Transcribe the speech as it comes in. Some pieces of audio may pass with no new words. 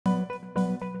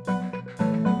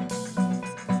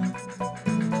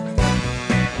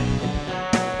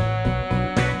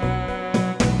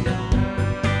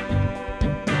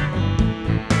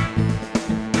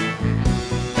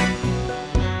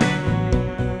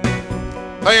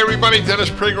Hi, everybody. Dennis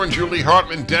Prager and Julie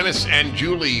Hartman. Dennis and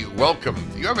Julie, welcome.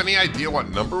 Do you have any idea what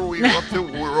number we're up to?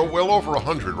 We're well over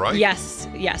 100, right? Yes,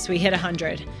 we hit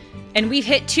 100. And we've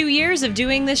hit 2 years of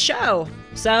doing this show.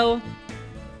 So,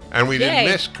 and we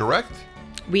didn't miss, correct?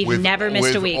 We've never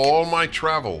missed a week. With all my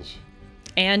travels.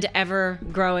 And ever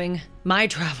growing my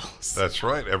travels. That's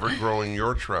right, ever growing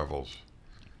your travels.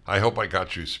 I hope I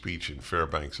got you a speech in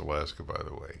Fairbanks, Alaska, by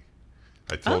the way.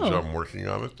 I told you I'm working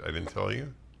on it. I didn't tell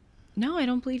you? No, I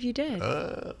don't believe you did.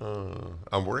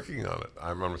 I'm working on it.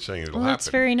 I'm not saying it'll happen. That's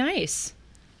very nice.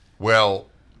 Well,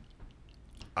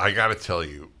 I got to tell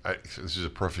you, this is a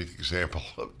perfect example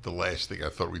of the last thing I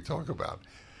thought we'd talk about.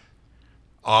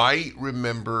 I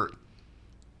remember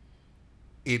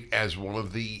it as one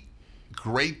of the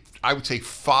great, I would say,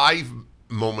 5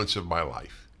 moments of my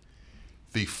life.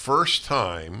 The first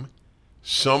time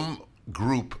some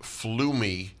group flew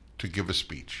me to give a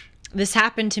speech. This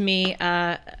happened to me,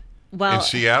 in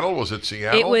Seattle? Was it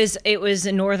Seattle? It was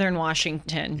in northern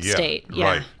Washington state.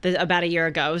 Yeah, right. About a year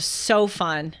ago. It was so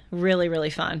fun. Really, really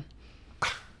fun.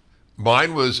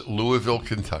 Mine was Louisville,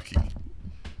 Kentucky.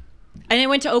 And I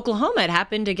went to Oklahoma. It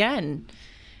happened again.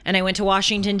 And I went to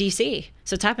Washington, D.C.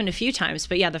 So it's happened a few times.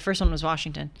 But yeah, the first one was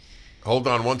Washington. Hold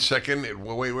on 1 second.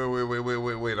 Wait.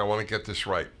 I want to get this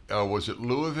right. Was it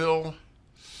Louisville?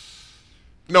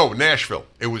 No, Nashville.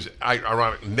 It was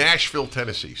ironic. Nashville,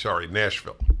 Tennessee. Sorry,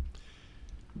 Nashville.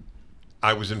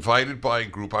 I was invited by a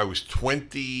group. I was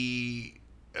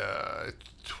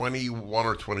 21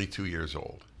 or 22 years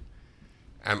old.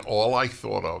 And all I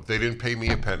thought of, they didn't pay me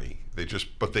a penny.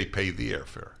 But they paid the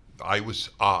airfare.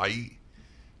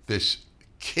 This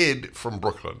kid from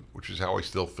Brooklyn, which is how I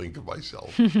still think of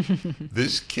myself.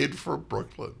 This kid from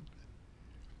Brooklyn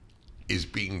is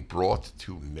being brought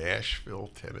to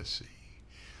Nashville, Tennessee,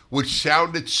 which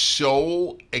sounded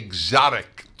so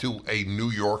exotic to a New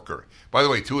Yorker. By the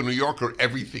way, to a New Yorker,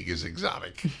 everything is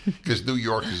exotic because New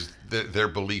York is their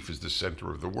belief is the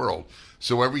center of the world.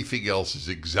 So everything else is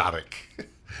exotic.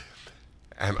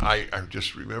 And I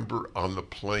just remember on the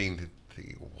plane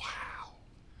thinking, wow,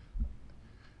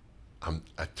 I'm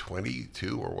at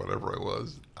 22 or whatever I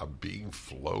was, I'm being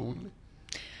flown.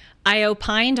 I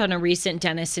opined on a recent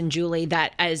Dennis and Julie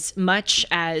that as much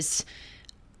as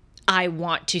I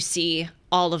want to see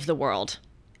all of the world,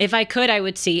 if I could, I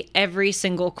would see every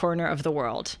single corner of the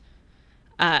world.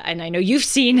 And I know you've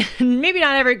seen maybe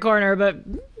not every corner, but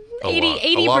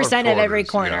 80% of every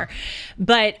corner. Yeah.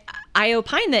 But I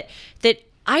opine that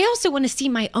I also want to see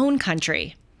my own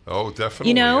country. Oh, definitely.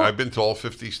 You know, I've been to all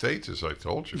 50 states, as I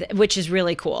told you. Which is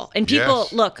really cool. And people,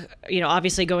 look,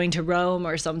 obviously going to Rome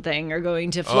or something or going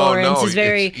to Florence is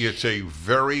very... It's a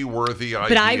very worthy ideal.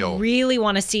 But I really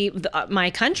want to see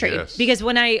my country. Yes. Because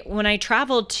when I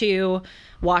traveled to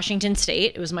Washington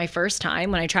State, it was my first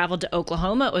time. When I traveled to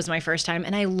Oklahoma, it was my first time.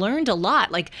 And I learned a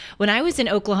lot. Like when I was in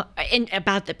Oklahoma,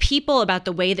 about the people, about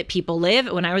the way that people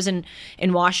live. When I was in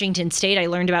Washington State, I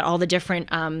learned about all the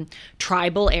different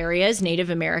tribal areas,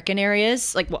 Native American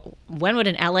areas. Like when would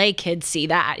an LA kid see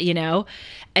that, And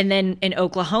then in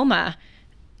Oklahoma,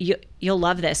 you'll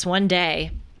love this. One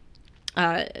day,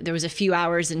 there was a few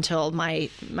hours until my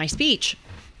speech.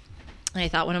 And I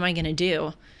thought, what am I going to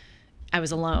do? I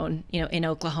was alone, in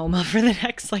Oklahoma for the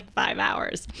next 5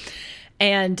 hours.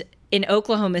 And in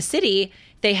Oklahoma City,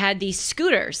 they had these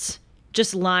scooters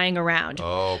just lying around.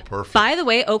 Oh, perfect. By the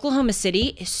way, Oklahoma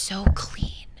City is so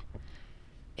clean.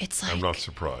 It's I'm not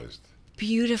surprised.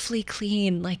 Beautifully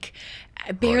clean. I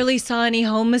barely saw any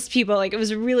homeless people. It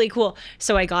was really cool.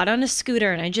 So I got on a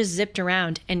scooter and I just zipped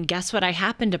around. And guess what I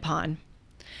happened upon?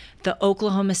 The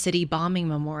Oklahoma City bombing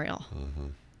memorial. Mm-hmm.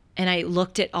 And I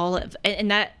looked at all of,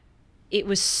 and that, it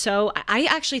was so, I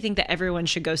actually think that everyone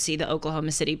should go see the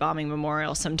Oklahoma City bombing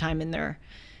memorial sometime in their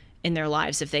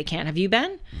lives if they can. Have you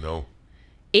been? No.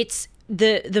 It's,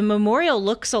 the memorial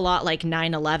looks a lot like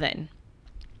 9/11.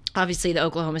 Obviously the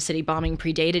Oklahoma City bombing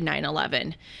predated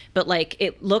 9/11, but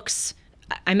it looks,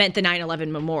 I meant the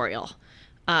 9/11 memorial.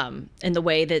 In the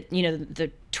way that,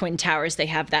 the Twin Towers, they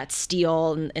have that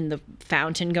steel and the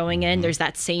fountain going in. There's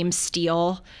that same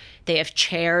steel. They have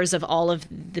chairs of all of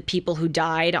the people who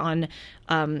died on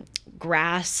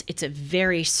grass. It's a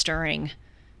very stirring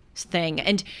thing.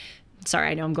 And sorry,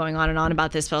 I know I'm going on and on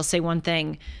about this, but I'll say one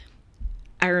thing.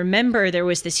 I remember there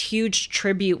was this huge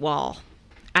tribute wall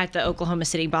at the Oklahoma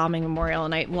City bombing memorial,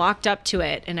 and I walked up to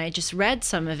it and I just read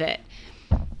some of it.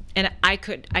 And I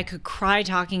could cry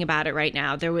talking about it right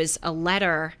now. There was a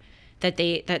letter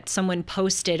that someone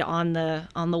posted on the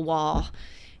wall,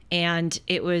 and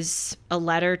it was a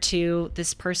letter to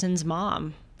this person's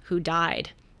mom who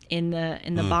died in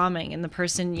the bombing. And the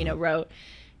person, wrote,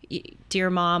 dear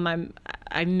mom,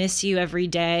 I miss you every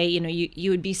day. You know,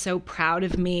 you would be so proud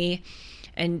of me.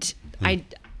 And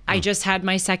I just had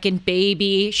my second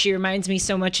baby. She reminds me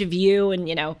so much of you. And,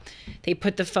 you know, they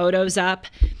put the photos up.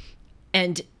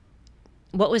 And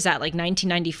what was that, like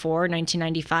 1994,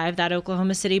 1995, that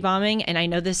Oklahoma City bombing? And I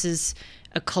know this is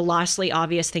a colossally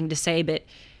obvious thing to say, but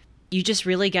you just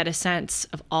really get a sense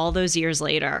of all those years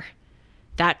later,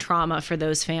 that trauma for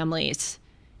those families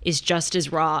is just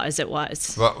as raw as it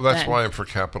was. Well, that's then. why I'm for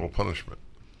capital punishment.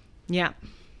 Yeah.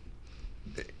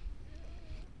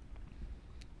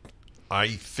 I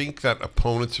think that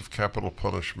opponents of capital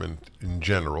punishment in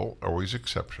general, always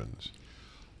exceptions,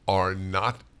 are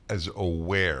not as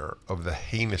aware of the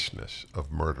heinousness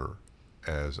of murder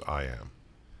as I am.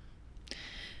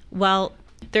 Well,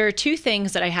 there are two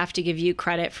things that I have to give you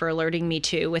credit for alerting me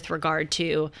to with regard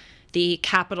to the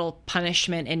capital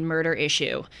punishment and murder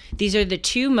issue. These are the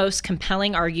two most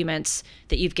compelling arguments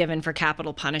that you've given for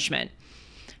capital punishment.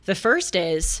 The first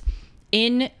is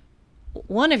in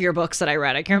one of your books that I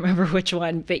read, I can't remember which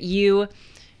one, but you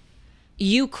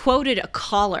quoted a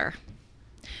caller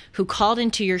who called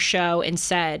into your show and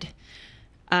said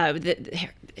that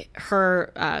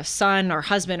her son or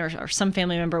husband or some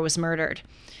family member was murdered.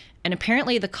 And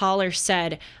apparently the caller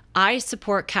said, I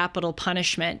support capital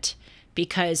punishment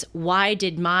because why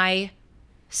did my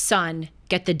son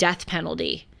get the death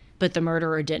penalty, but the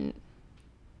murderer didn't?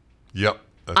 Yep,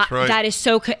 that's right. That is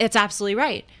it's absolutely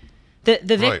right. The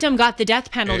victim got the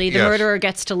death penalty, the murderer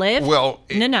gets to live? Well,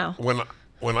 no.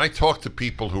 When I talk to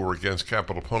people who are against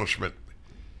capital punishment,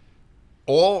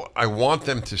 all I want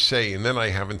them to say, and then I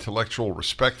have intellectual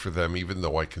respect for them, even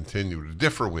though I continue to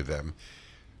differ with them,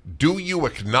 do you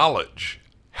acknowledge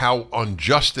how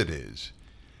unjust it is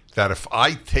that if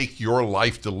I take your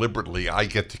life deliberately, I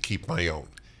get to keep my own?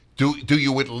 Do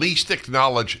you at least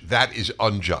acknowledge that is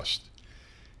unjust?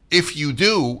 If you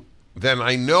do, then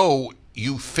I know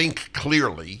you think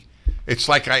clearly. It's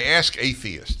like I ask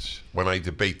atheists when I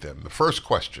debate them. The first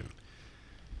question,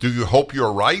 do you hope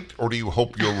you're right or do you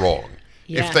hope you're wrong?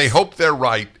 Yes. If they hope they're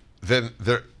right, then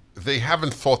they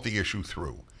haven't thought the issue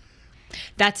through.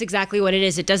 That's exactly what it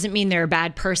is. It doesn't mean they're a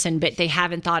bad person, but they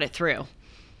haven't thought it through.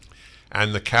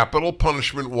 And the capital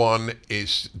punishment one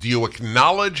is, do you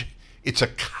acknowledge it's a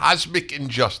cosmic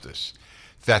injustice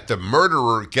that the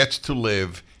murderer gets to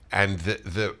live and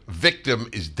the victim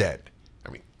is dead? I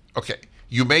mean, okay,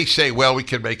 you may say, well, we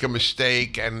can make a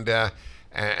mistake and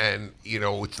you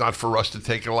know, it's not for us to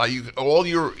take a life. All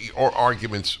your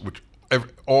arguments, which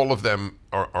all of them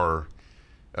are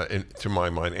to my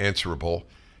mind, answerable.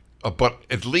 But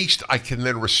at least I can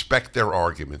then respect their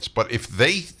arguments. But if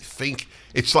they think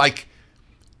it's like,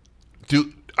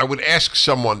 I would ask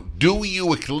someone, do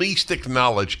you at least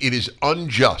acknowledge it is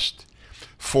unjust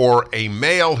for a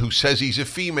male who says he's a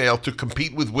female to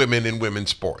compete with women in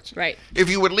women's sports? Right. If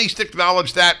you at least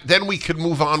acknowledge that, then we can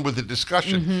move on with the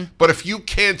discussion. Mm-hmm. But if you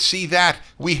can't see that,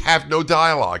 we have no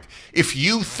dialogue. If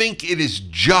you think it is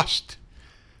just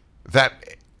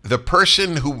that the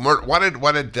person who murdered,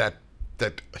 what did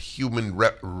that human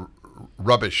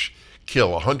rubbish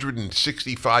kill?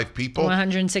 165 people?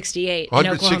 168 in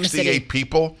Oklahoma City. 168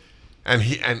 people,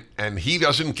 and he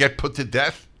doesn't get put to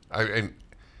death? And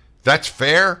that's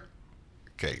fair?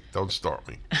 Okay, don't start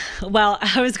me. Well,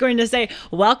 I was going to say,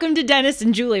 welcome to Dennis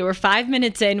and Julie. We're 5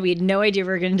 minutes in. We had no idea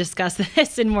we were going to discuss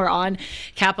this, and we're on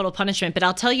capital punishment. But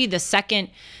I'll tell you the second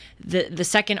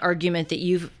argument that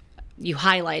you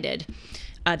highlighted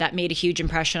that made a huge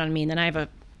impression on me, and then I have a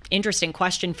interesting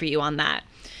question for you on that.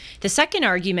 The second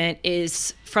argument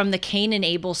is from the Cain and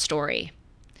Abel story.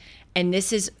 And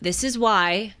this is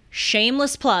why,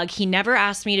 shameless plug, he never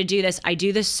asked me to do this. I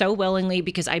do this so willingly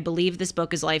because I believe this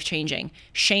book is life-changing.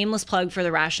 Shameless plug for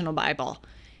the Rational Bible.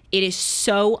 It is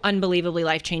so unbelievably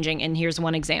life-changing, and here's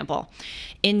one example.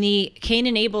 In the Cain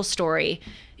and Abel story,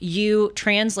 you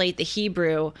translate the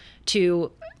Hebrew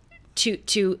to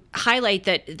highlight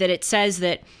that it says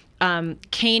that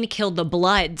Cain killed the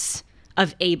bloods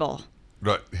of Abel.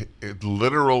 Right. It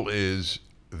literal is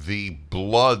the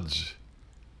bloods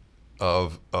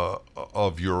of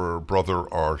your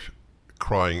brother are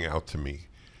crying out to me.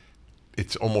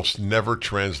 It's almost never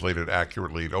translated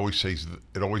accurately. It always says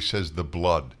the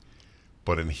blood,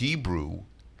 but in Hebrew,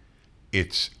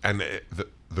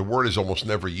 the word is almost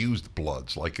never used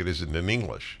bloods like it isn't in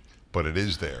English. But it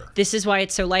is there. This is why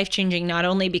it's so life-changing, not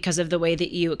only because of the way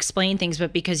that you explain things,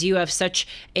 but because you have such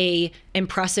a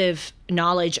impressive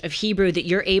knowledge of Hebrew that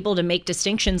you're able to make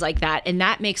distinctions like that. And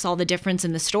that makes all the difference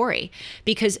in the story.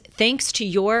 Because thanks to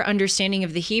your understanding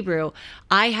of the Hebrew,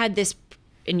 I had this,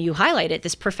 and you highlight it,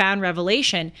 this profound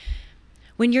revelation.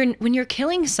 When you're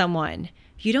killing someone,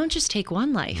 you don't just take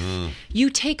one life. You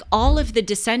take all of the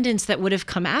descendants that would have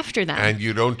come after them. And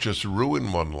you don't just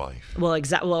ruin one life. Well,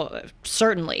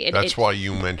 certainly. That's why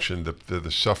you mentioned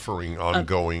the suffering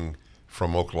ongoing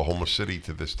from Oklahoma City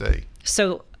to this day.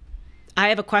 So I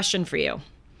have a question for you.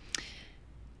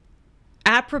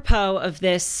 Apropos of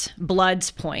this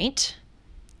Bloods point,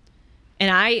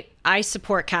 and I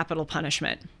support capital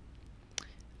punishment.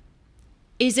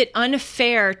 Is it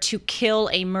unfair to kill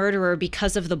a murderer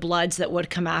because of the Bloods that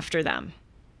would come after them?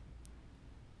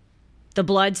 The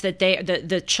Bloods that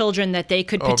the children that they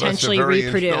could potentially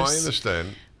reproduce. No, I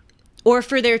understand. Or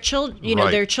for their children, Right.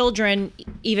 their children,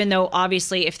 even though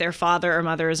obviously if their father or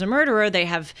mother is a murderer, they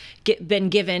have been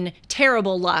given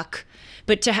terrible luck.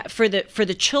 But for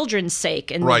the children's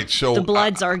sake, and Right. So the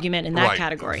Bloods argument in that right.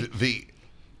 category.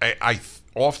 I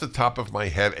off the top of my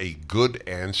head, a good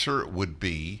answer would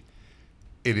be,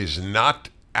 it is not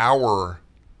our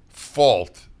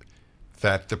fault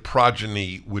that the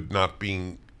progeny would not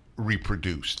be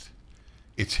reproduced.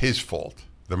 It's his fault,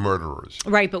 the murderers.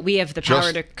 Right, but we have the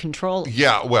power to control.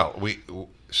 Yeah, well,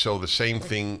 so the same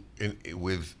thing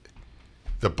with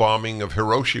the bombing of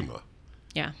Hiroshima.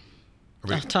 Yeah. I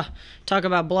mean, Talk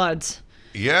about Bloods.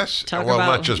 yes, Talk well,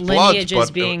 about not just Bloods, lineages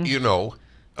but being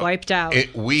wiped out.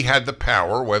 We had the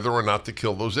power whether or not to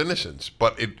kill those innocents,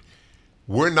 but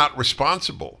we're not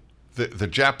responsible. The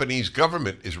Japanese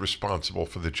government is responsible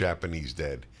for the Japanese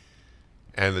dead,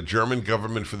 and the German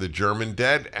government for the German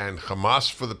dead, and Hamas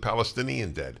for the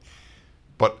Palestinian dead.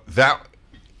 But that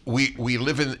we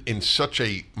live in such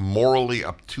a morally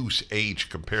obtuse age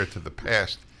compared to the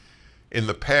past. In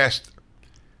the past,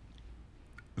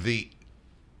 the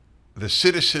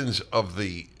citizens of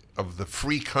the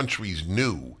free countries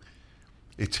knew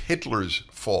it's Hitler's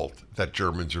fault that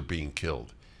Germans are being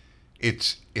killed.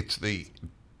 It's the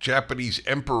Japanese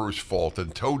emperor's fault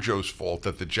and Tojo's fault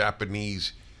that the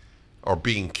Japanese are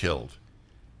being killed.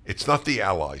 It's not the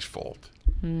Allies' fault.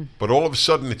 But all of a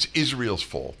sudden, it's Israel's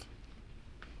fault.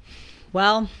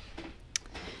 Well,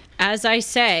 as I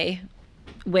say,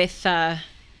 with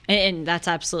and that's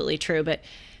absolutely true, but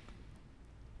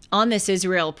on this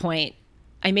Israel point,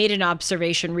 I made an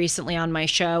observation recently on my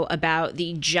show about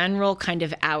the general kind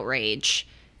of outrage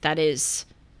that is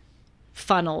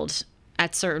funneled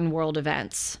at certain world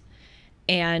events.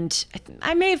 And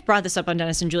I may have brought this up on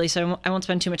Dennis and Julie, so I won't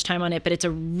spend too much time on it, but it's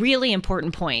a really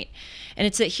important point. And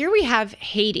it's that here we have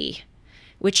Haiti,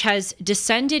 which has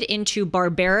descended into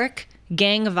barbaric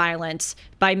gang violence,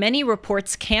 by many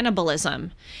reports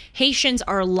cannibalism. Haitians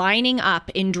are lining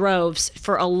up in droves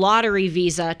for a lottery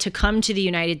visa to come to the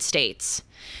United States.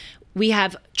 We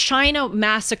have China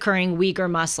massacring Uyghur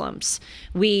Muslims.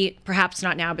 We, perhaps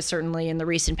not now, but certainly in the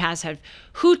recent past, have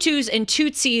Hutus and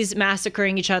Tutsis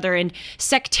massacring each other, and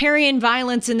sectarian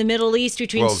violence in the Middle East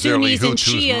between Sunnis and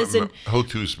Shias. And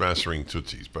Hutus massacring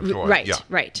Tutsis, but go on. Right, Yeah.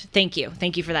 right. Thank you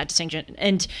for that distinction.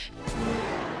 And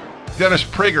Dennis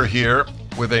Prager here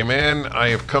with a man I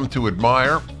have come to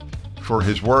admire for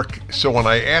his work. So when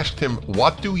I asked him,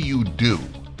 what do you do?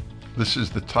 This is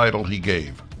the title he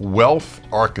gave, Wealth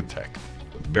Architect.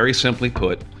 Very simply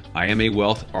put, I am a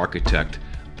wealth architect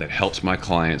that helps my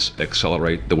clients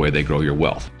accelerate the way they grow your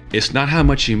wealth. It's not how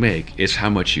much you make, it's how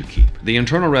much you keep. The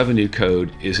Internal Revenue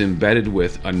Code is embedded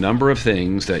with a number of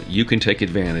things that you can take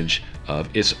advantage of.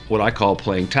 It's what I call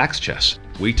playing tax chess.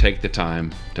 We take the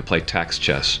time to play tax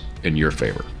chess in your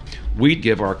favor. We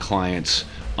give our clients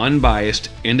unbiased,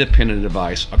 independent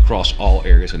advice across all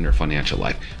areas in their financial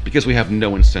life because we have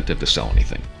no incentive to sell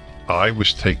anything. I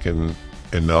was taken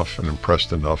enough and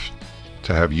impressed enough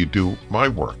to have you do my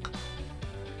work.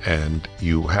 And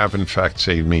you have, in fact,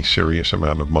 saved me a serious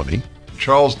amount of money.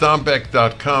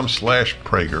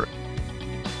 CharlesDombeck.com/Prager.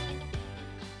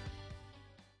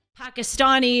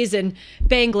 Pakistanis and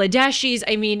Bangladeshis.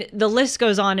 I mean, the list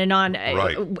goes on and on.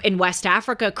 Right. In West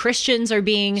Africa, Christians are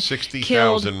being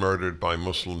 60,000 murdered by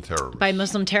Muslim terrorists. By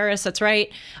Muslim terrorists, that's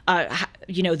right.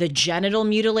 The genital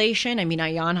mutilation. I mean,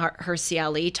 Ayaan Hirsi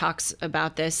Ali talks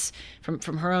about this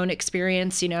from her own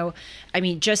experience. I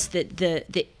mean, just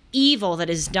the evil that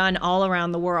is done all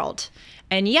around the world.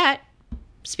 And yet,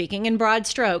 speaking in broad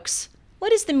strokes,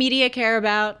 what does the media care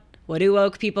about? What do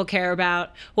woke people care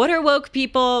about? What are woke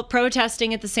people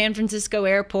protesting at the San Francisco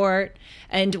airport?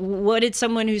 And what did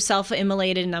someone who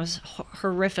self-immolated, and that was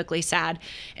horrifically sad,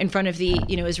 in front of the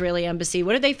Israeli embassy,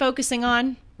 what are they focusing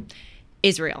on?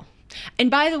 Israel.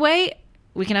 And by the way,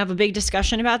 we can have a big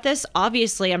discussion about this.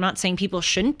 Obviously, I'm not saying people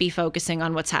shouldn't be focusing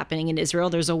on what's happening in Israel.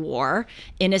 There's a war.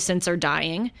 Innocents are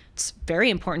dying. It's very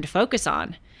important to focus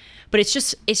on. But it's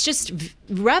just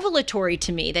revelatory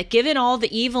to me that given all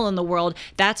the evil in the world,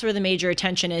 that's where the major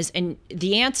attention is. And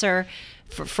the answer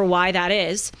for why that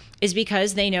is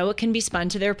because they know it can be spun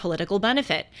to their political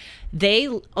benefit. They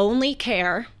only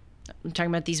care, I'm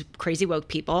talking about these crazy woke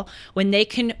people, when they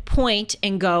can point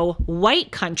and go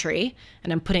white country,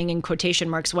 and I'm putting in quotation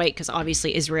marks white because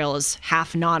obviously Israel is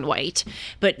half non-white,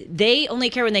 but they only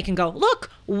care when they can go, look,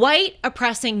 white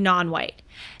oppressing non-white.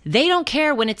 They don't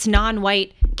care when it's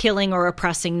non-white killing or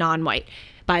oppressing non-white.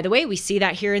 By the way, we see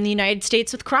that here in the United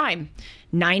States with crime.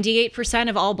 98%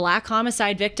 of all black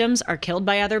homicide victims are killed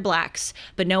by other blacks,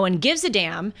 but no one gives a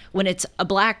damn when it's a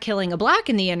black killing a black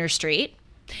in the inner street.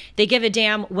 They give a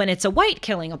damn when it's a white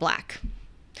killing a black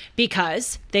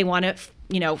because they want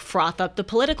to, froth up the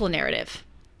political narrative.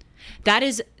 That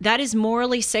is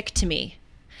morally sick to me.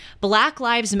 Black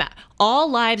lives matter. All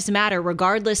lives matter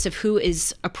regardless of who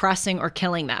is oppressing or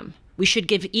killing them. We should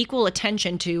give equal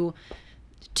attention to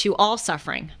all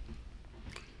suffering.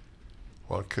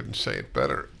 Well, I couldn't say it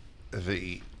better.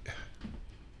 The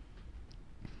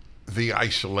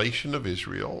isolation of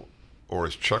Israel, or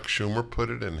as Chuck Schumer put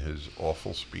it in his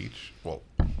awful speech, well,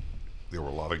 there were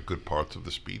a lot of good parts of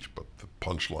the speech, but the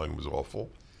punchline was awful,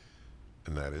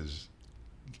 and that is,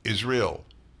 Israel,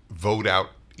 vote out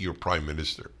your prime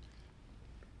minister.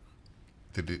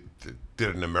 Did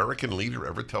an American leader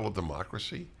ever tell a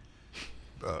democracy,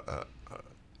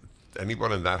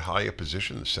 anyone in that high a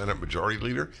position, the Senate Majority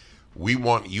Leader, we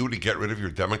want you to get rid of your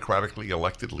democratically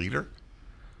elected leader?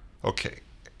 Okay,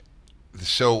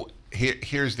 so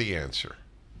here's the answer.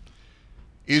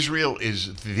 Israel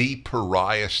is the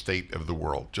pariah state of the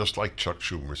world, just like Chuck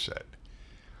Schumer said.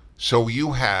 So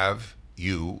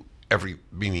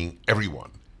meaning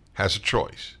everyone, has a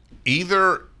choice.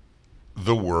 Either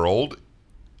the world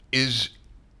is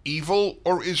evil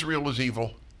or Israel is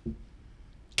evil.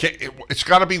 It's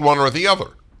got to be one or the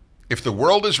other. If the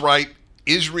world is right,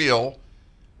 Israel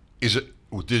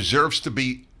deserves to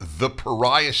be the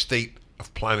pariah state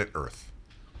of planet Earth.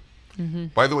 Mm-hmm.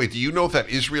 By the way, do you know that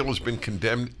Israel has been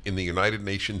condemned in the United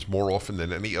Nations more often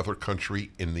than any other country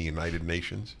in the United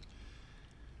Nations?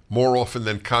 More often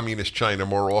than communist China,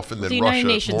 more often than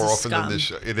Russia, more often than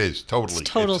this. It is, totally. It's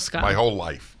total scum. My whole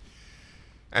life.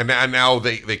 And now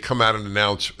they come out and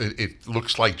announce it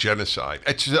looks like genocide.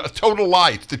 It's a total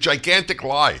lie. It's the gigantic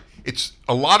lie. It's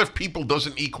a lot of people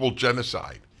doesn't equal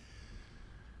genocide.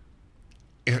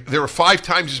 There are 5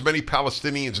 times as many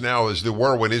Palestinians now as there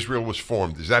were when Israel was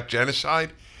formed. Is that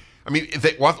genocide? I mean,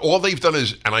 all they've done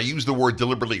is, and I use the word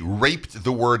deliberately, raped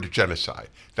the word genocide.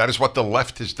 That is what the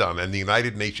left has done, and the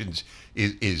United Nations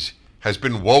has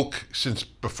been woke since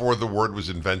before the word was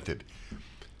invented.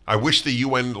 I wish the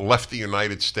UN left the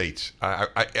United States.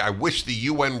 I wish the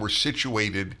UN were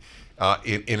situated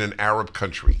in an Arab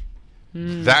country.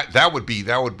 That would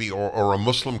be, or a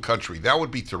Muslim country. That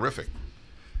would be terrific.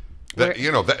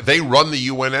 They run the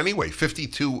UN anyway.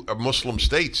 52 Muslim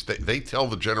states. They tell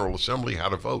the General Assembly how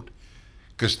to vote,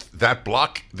 because that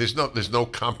bloc, there's no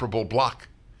comparable bloc.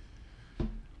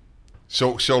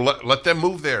 So let them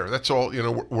move there. That's all.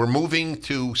 We're moving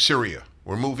to Syria.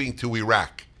 We're moving to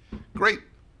Iraq. Great.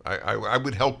 I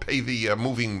would help pay the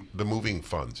moving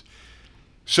funds.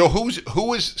 So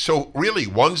so really,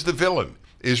 one's the villain,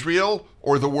 Israel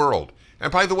or the world.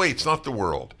 And by the way, it's not the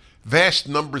world. Vast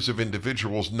numbers of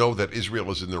individuals know that Israel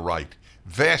is in the right.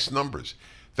 Vast numbers.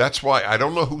 That's why I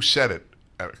don't know who said it,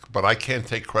 but I can't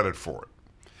take credit for it.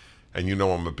 And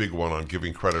I'm a big one on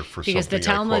giving credit for something. Because the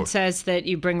Talmud says that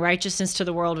you bring righteousness to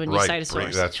the world when you cite a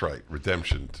source. That's right.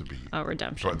 Redemption to be. Oh,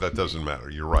 redemption. That doesn't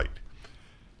matter. You're right.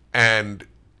 And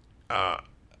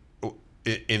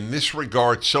in this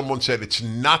regard, someone said it's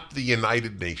not the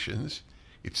United Nations,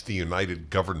 it's the United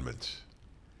Governments.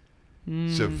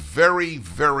 It's a very,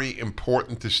 very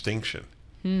important distinction.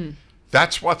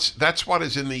 That's what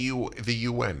is in the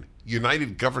UN,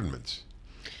 United Governments.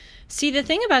 See, the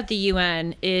thing about the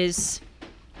UN is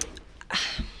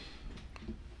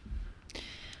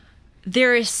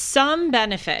there is some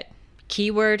benefit,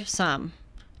 keyword some,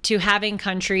 to having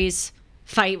countries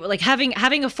fight, like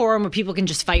having a forum where people can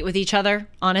just fight with each other,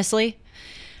 honestly.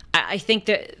 I think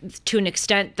that to an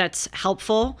extent that's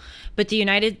helpful, but the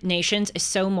United Nations is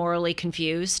so morally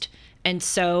confused and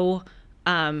so,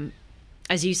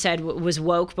 as you said, was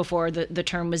woke before the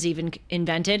term was even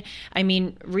invented. I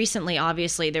mean, recently,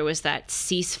 obviously, there was that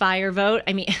ceasefire vote.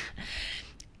 I mean,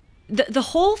 the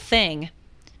whole thing,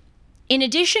 in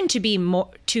addition to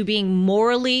being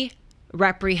morally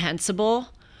reprehensible,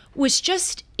 was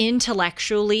just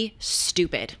intellectually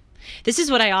stupid. This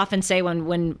is what I often say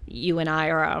when you and I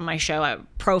are on my show, I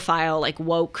profile like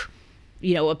woke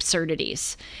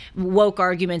absurdities, woke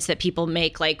arguments that people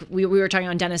make. Like we were talking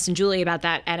on Dennis and Julie about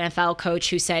that NFL coach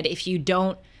who said, if you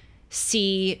don't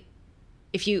see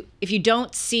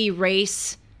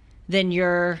race, then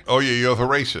you're the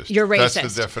racist. You're racist.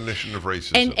 That's the definition of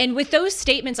racism. And with those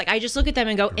statements, like I just look at them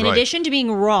and go, in addition to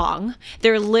being wrong,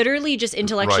 they're literally just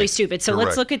intellectually stupid. So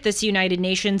let's look at this United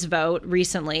Nations vote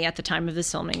recently. At the time of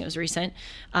this filming, it was recent,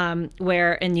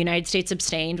 where the United States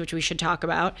abstained, which we should talk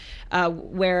about,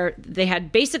 where they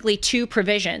had basically two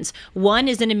provisions. One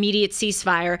is an immediate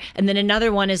ceasefire, and then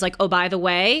another one is like, oh, by the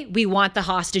way, we want the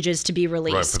hostages to be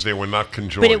released. Right, but they were not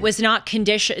conjoined. But it was not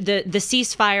condition. The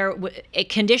ceasefire, a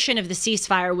condition of the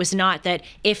ceasefire was not that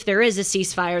if there is a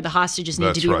ceasefire, the hostages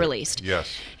need to be released.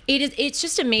 Yes. It's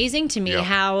just amazing to me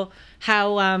how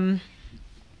again,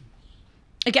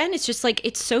 it's just like,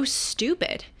 it's so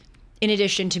stupid in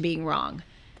addition to being wrong.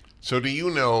 So do you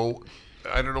know,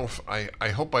 I don't know if I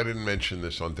hope I didn't mention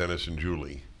this on Dennis and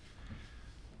Julie.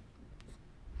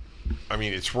 I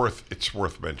mean, it's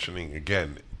worth mentioning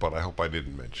again, but I hope I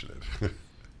didn't mention it.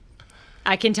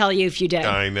 I can tell you if you did.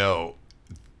 I know.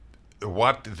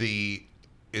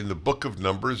 In the book of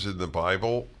Numbers in the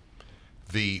Bible,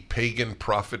 the pagan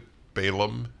prophet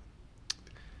Balaam,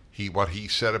 what he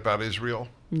said about Israel?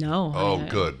 No. Oh,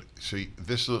 good. See,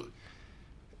 this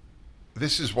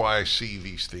is why I see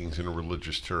these things in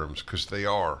religious terms, because they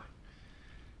are.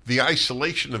 The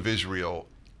isolation of Israel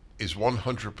is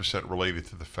 100% related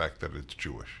to the fact that it's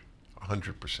Jewish.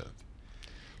 100%.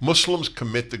 Muslims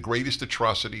commit the greatest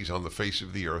atrocities on the face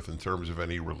of the earth in terms of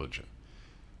any religion.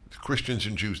 Christians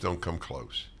and Jews don't come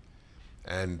close.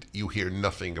 And you hear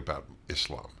nothing about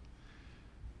Islam.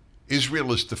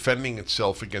 Israel is defending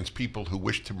itself against people who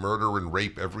wish to murder and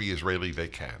rape every Israeli they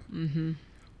can. Mm-hmm.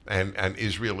 And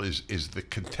Israel is the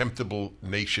contemptible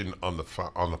nation on the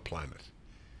planet.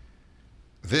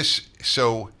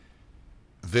 So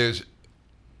there's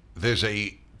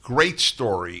a great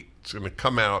story. It's going to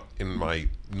come out in my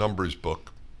Numbers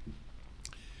book.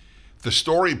 The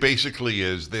story basically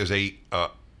is there's a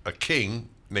king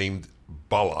named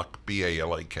Balak,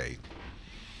 B-A-L-A-K,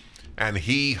 and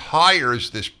he hires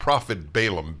this prophet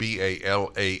Balaam,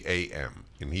 B-A-L-A-A-M,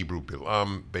 in Hebrew,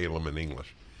 Balaam in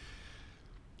English.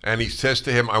 And he says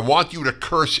to him, I want you to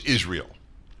curse Israel.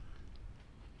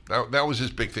 That was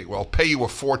his big thing. Well, I'll pay you a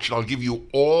fortune. I'll give you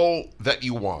all that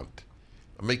you want.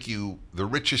 I'll make you the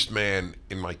richest man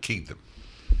in my kingdom.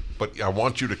 But I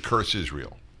want you to curse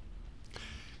Israel.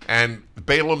 And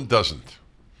Balaam doesn't,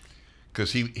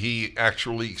 because he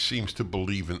actually seems to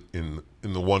believe in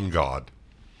the one God.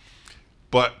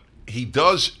 But he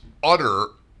does utter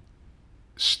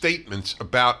statements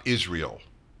about Israel.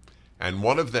 And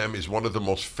one of them is one of the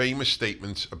most famous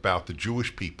statements about the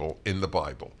Jewish people in the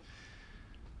Bible.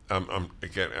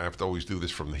 Again, I have to always do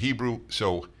this from the Hebrew.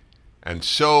 So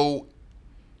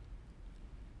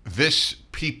this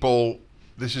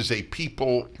is a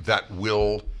people that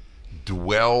will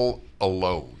dwell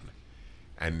alone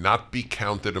and not be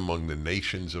counted among the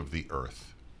nations of the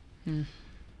earth. Mm.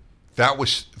 That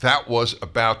was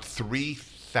about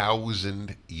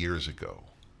 3,000 years ago.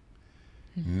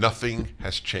 Nothing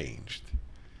has changed.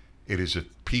 It is a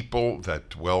people that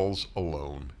dwells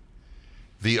alone.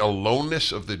 The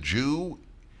aloneness of the Jew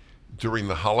during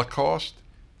the Holocaust,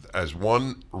 as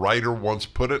one writer once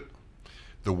put it,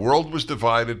 the world was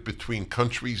divided between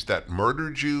countries that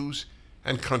murdered Jews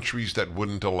and countries that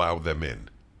wouldn't allow them in.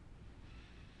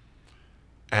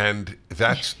 And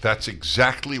that's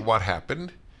exactly what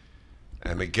happened.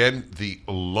 And again, the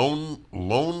aloneness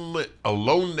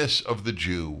of the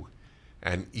Jew,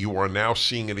 and you are now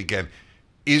seeing it again.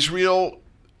 Israel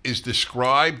is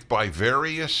described by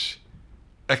various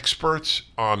experts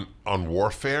on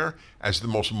warfare as the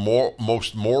most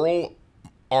moral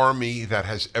army that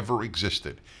has ever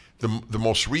existed. The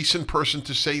most recent person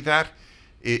to say that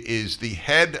is the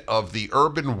head of the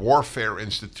Urban Warfare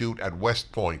Institute at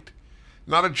West Point.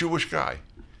 Not a Jewish guy.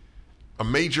 A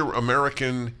major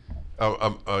American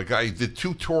a guy. He did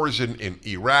 2 tours in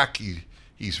Iraq.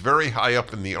 He's very high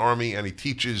up in the army, and he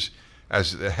teaches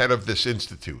as the head of this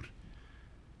institute.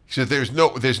 He said there's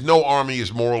no army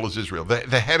as moral as Israel.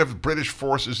 The head of British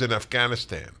forces in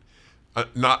Afghanistan,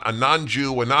 not a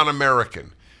non-Jew, a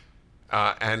non-American,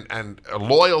 and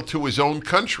loyal to his own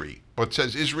country, but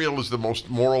says Israel is the most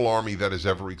moral army that has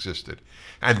ever existed.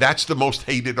 And that's the most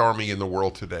hated army in the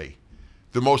world today.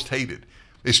 The most hated.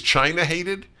 Is China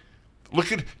hated?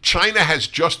 Look at China has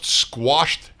just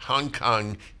squashed Hong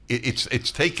Kong.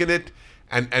 It's taken it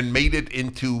and made it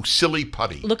into silly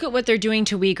putty. Look at what they're doing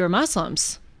to Uyghur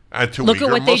Muslims. And to Look Uyghur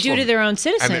at what Muslims. they do to their own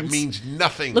citizens. And it means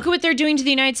nothing. Look at what they're doing to the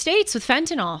United States with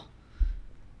fentanyl.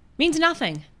 Means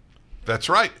nothing. That's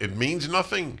right. It means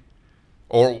nothing.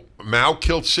 Or Mao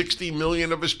killed 60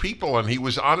 million of his people, and he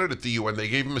was honored at the UN. They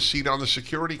gave him a seat on the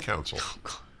Security Council. Oh,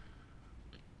 God.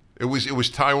 It was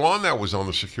Taiwan that was on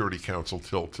the Security Council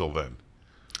till then.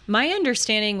 My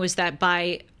understanding was that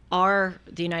by the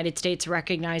United States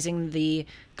recognizing the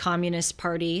Communist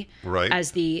Party Right.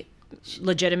 as the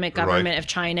legitimate government Right. of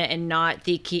China and not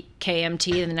the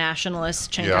KMT, the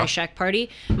Nationalist Chiang Yeah. Kai-shek Party,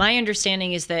 my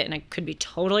understanding is that, and I could be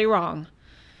totally wrong,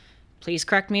 please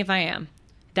correct me if I am,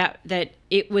 that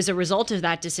it was a result of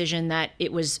that decision that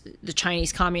it was the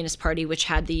Chinese Communist Party which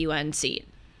had the UN seat.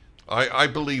 I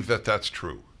believe that that's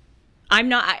true. I'm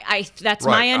not. That's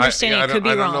Right. my understanding. I could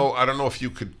be wrong. I don't know if you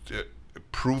could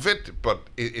prove it, but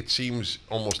it seems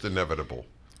almost inevitable.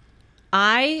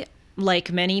 I,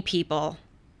 like many people,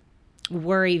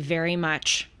 worry very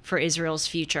much for Israel's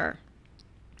future.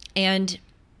 And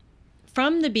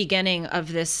from the beginning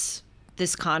of this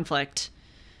conflict,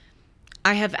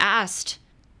 I have asked,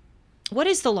 what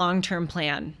is the long-term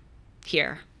plan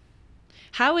here?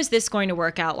 How is this going to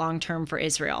work out long-term for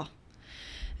Israel?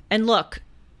 And look,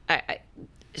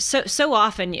 so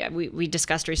often, we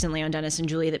discussed recently on Dennis and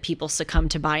Julie that people succumb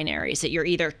to binaries, that you're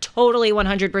either totally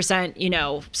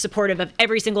 100%, supportive of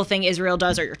every single thing Israel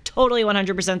does, or you're totally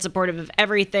 100% supportive of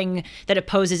everything that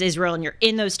opposes Israel, and you're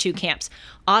in those two camps.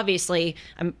 Obviously,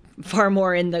 I'm far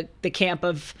more in the camp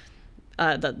of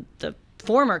the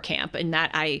former camp, in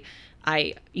that I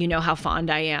how fond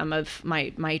I am of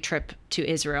my trip to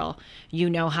Israel. You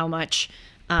know how much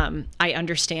I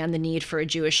understand the need for a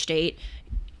Jewish state.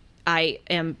 I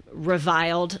am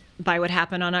reviled by what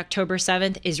happened on October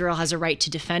 7th. Israel has a right to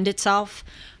defend itself.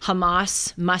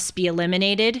 Hamas must be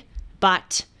eliminated.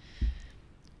 But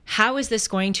how is this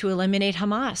going to eliminate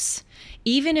Hamas?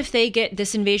 Even if they get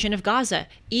this invasion of Gaza,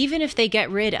 even if they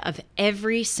get rid of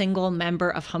every single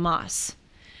member of Hamas,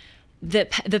 the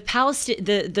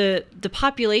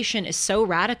population is so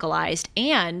radicalized,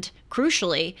 and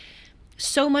crucially,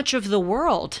 so much of the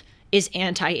world is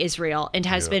anti-Israel and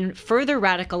has been further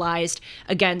radicalized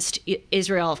against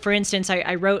Israel. For instance,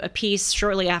 I wrote a piece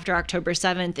shortly after October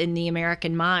 7th in the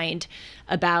American Mind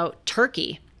about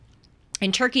Turkey.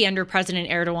 And Turkey under President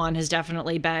Erdogan has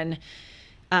definitely been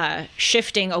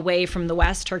shifting away from the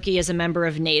West. Turkey is a member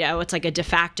of NATO. It's like a de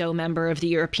facto member of the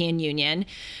European Union.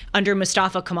 Under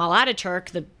Mustafa Kemal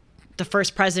Ataturk, the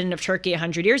first president of Turkey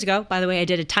 100 years ago. By the way, I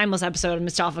did a timeless episode of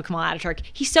Mustafa Kemal Ataturk.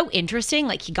 He's so interesting.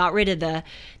 Like, he got rid of the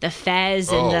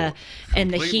fez and the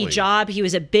hijab. He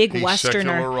was a big Westerner.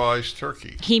 He secularized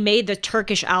Turkey. He made the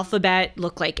Turkish alphabet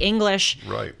look like English.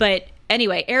 Right. But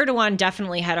anyway, Erdogan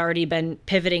definitely had already been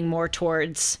pivoting more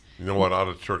towards... You know what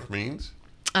Ataturk means?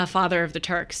 Father of the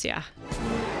Turks, yeah.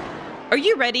 Are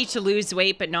you ready to lose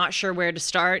weight but not sure where to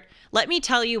start? Let me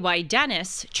tell you why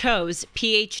Dennis chose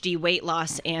PhD weight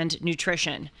loss and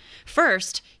nutrition.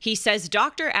 First, he says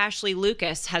Dr. Ashley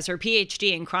Lucas has her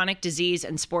PhD in chronic disease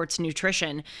and sports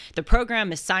nutrition. The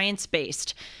program is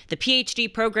science-based. The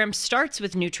PhD program starts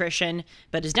with nutrition,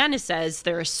 but as Dennis says,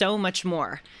 there is so much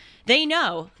more. They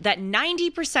know that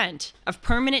 90% of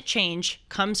permanent change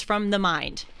comes from the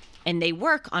mind, and they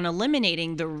work on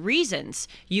eliminating the reasons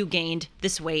you gained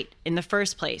this weight in the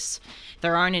first place.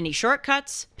 There aren't any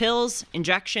shortcuts, pills,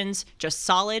 injections, just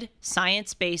solid,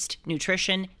 science-based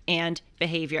nutrition and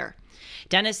behavior.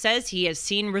 Dennis says he has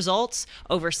seen results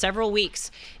over several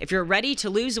weeks. If you're ready to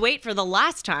lose weight for the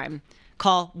last time,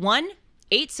 call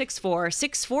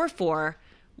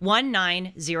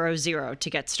 1-864-644-1900 to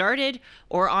get started,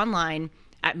 or online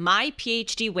at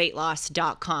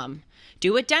myphdweightloss.com.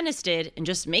 Do what Dennis did and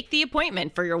just make the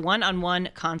appointment for your one-on-one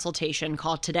consultation.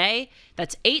 Call today.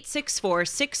 That's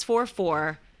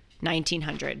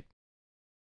 864-644-1900.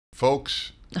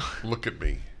 Folks, look at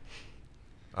me.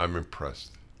 I'm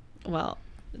impressed. Well,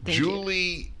 thank you.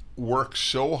 Julie works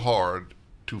so hard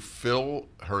to fill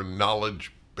her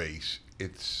knowledge base.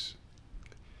 It's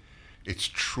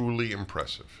truly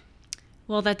impressive.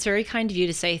 Well, that's very kind of you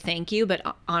to say thank you, but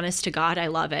honest to God, I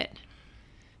love it.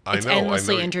 It's I know,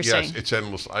 endlessly interesting. Yes, it's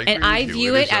endless. I agree And I with you.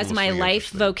 view It is it as my endlessly life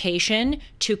interesting. vocation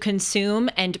to consume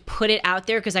and put it out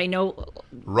there, because I know...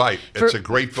 Right. It's a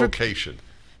great vocation.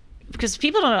 Because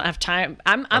people don't have time.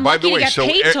 I'm By lucky the way, to get so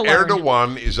paid to learn.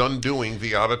 Erdogan is undoing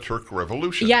the Ataturk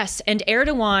revolution. Yes, and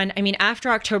Erdogan, I mean, after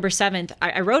October 7th,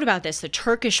 I wrote about this, the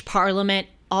Turkish parliament,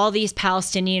 all these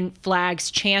Palestinian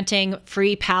flags chanting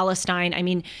Free Palestine. I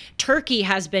mean, Turkey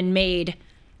has been made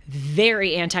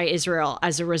very anti-Israel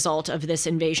as a result of this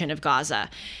invasion of Gaza.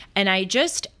 And I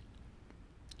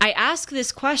ask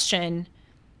this question,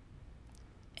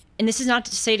 and this is not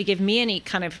to say to give me any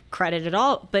kind of credit at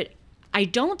all, but I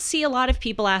don't see a lot of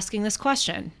people asking this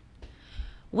question.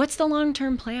 What's the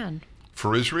long-term plan?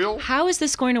 For Israel? How is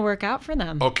this going to work out for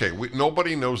them? Okay,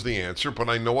 nobody knows the answer, but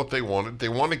I know what they wanted. They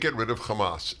want to get rid of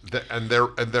Hamas, and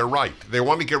they're right. They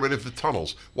want to get rid of the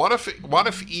tunnels. What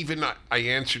if even I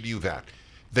answered you that?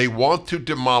 They want to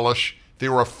demolish.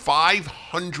 There are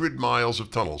 500 miles of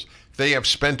tunnels. They have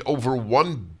spent over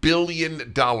 $1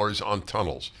 billion on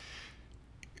tunnels.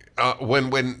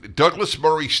 When Douglas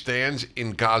Murray stands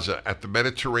in Gaza at the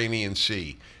Mediterranean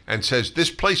Sea and says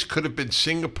this place could have been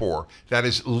Singapore, that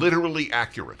is literally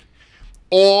accurate.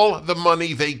 All the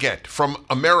money they get from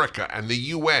America and the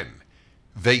UN,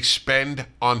 they spend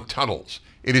on tunnels.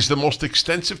 It is the most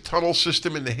extensive tunnel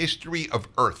system in the history of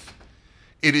Earth.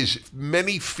 It is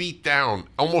many feet down,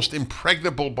 almost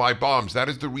impregnable by bombs. That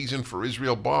is the reason for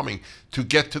Israel bombing, to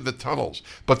get to the tunnels.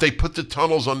 But they put the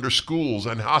tunnels under schools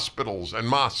and hospitals and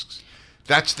mosques.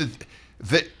 That's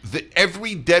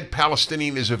every dead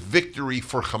Palestinian is a victory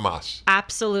for Hamas.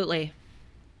 Absolutely.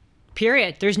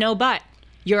 Period. There's no but.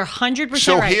 You're 100% right.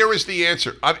 So here is the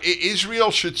answer.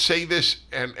 Israel should say this,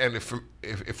 and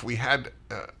if we had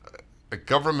a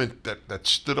government that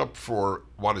stood up for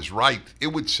what is right, it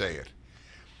would say it.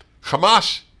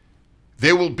 Hamas,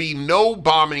 there will be no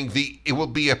bombing. It will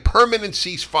be a permanent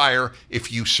ceasefire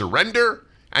if you surrender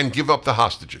and give up the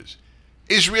hostages.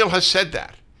 Israel has said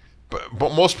that,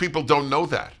 but most people don't know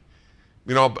that.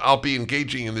 You know, I'll be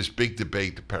engaging in this big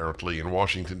debate apparently in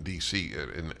Washington D.C.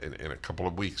 in a couple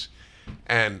of weeks,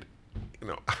 and you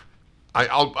know,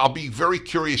 I'll be very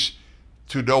curious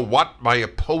to know what my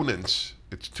opponents.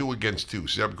 It's 2 against 2,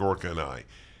 Zeb Gorka and I,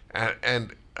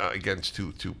 and against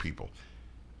two people.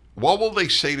 What will they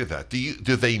say to that?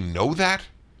 Do they know that?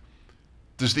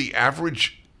 Does the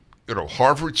average,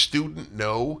 Harvard student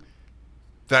know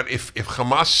that if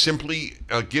Hamas simply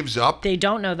gives up, they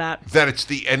don't know that it's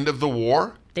the end of the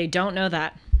war? They don't know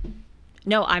that.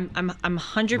 No, I'm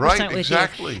 100% right, with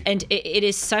exactly. you. And it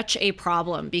is such a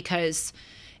problem because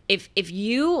if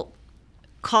you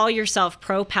call yourself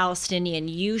pro-Palestinian,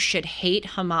 you should hate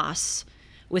Hamas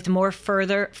with more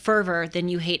fervor than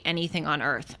you hate anything on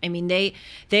earth. I mean,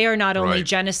 they are not only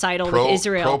genocidal with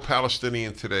Israel.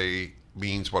 Pro-Palestinian today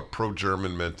means what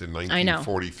pro-German meant in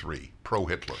 1943.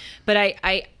 Pro-Hitler. But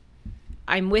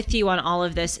I'm with you on all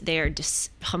of this.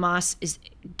 Hamas is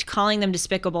calling them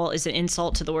despicable is an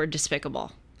insult to the word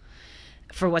despicable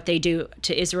for what they do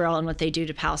to Israel and what they do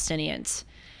to Palestinians.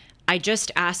 I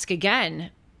just ask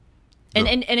again, and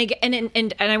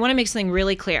I want to make something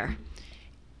really clear.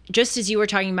 Just as you were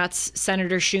talking about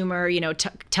Senator Schumer,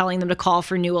 telling them to call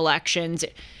for new elections,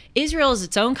 Israel is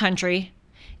its own country.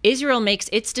 Israel makes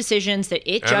its decisions that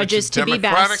it judges to be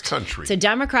best. Country. It's a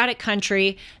democratic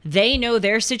country. They know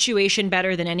their situation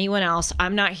better than anyone else.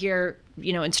 I'm not here,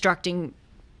 instructing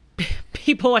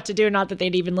people what to do, not that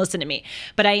they'd even listen to me.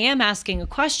 But I am asking a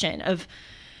question of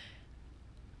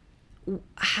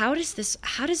how does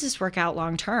this work out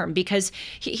long term? Because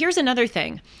here's another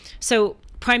thing. So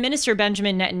Prime Minister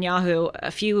Benjamin Netanyahu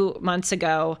a few months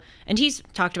ago, and he's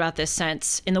talked about this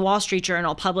since, in the Wall Street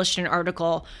Journal, published an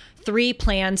article, 3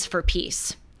 Plans for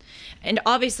Peace. And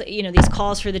obviously, these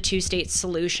calls for the 2-state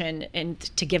solution and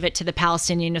to give it to the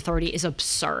Palestinian Authority is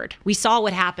absurd. We saw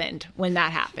what happened when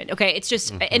that happened. Okay, it's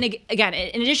just, and again,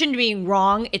 in addition to being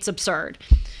wrong, it's absurd.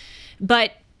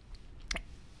 But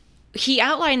he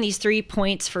outlined these 3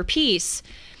 points for peace,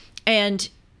 and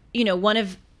one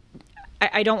of,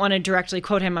 I don't want to directly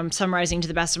quote him, I'm summarizing to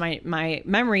the best of my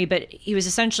memory, but he was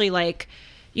essentially like,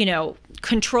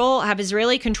 have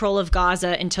Israeli control of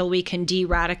Gaza until we can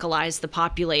de-radicalize the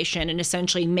population and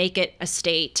essentially make it a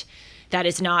state that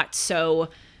is not so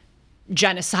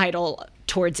genocidal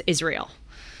towards Israel.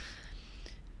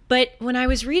 But when I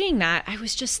was reading that, I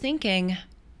was just thinking,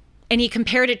 and he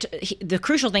compared it to, the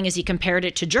crucial thing is he compared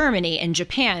it to Germany and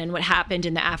Japan and what happened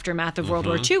in the aftermath of World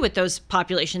War II with those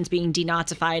populations being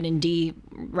denazified and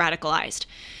de-radicalized.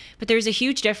 But there's a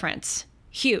huge difference.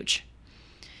 Huge.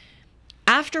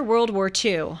 After World War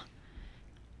II,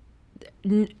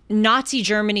 Nazi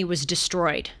Germany was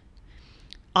destroyed.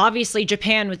 Obviously,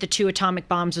 Japan with the 2 atomic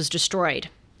bombs was destroyed.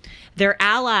 Their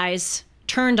allies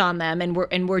turned on them and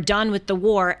were done with the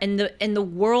war, and the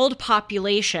world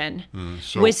population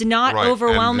was not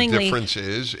overwhelmingly. And the difference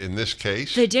is, in this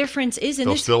case,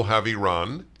 they'll still have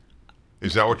Iran.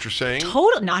 Is that what you're saying?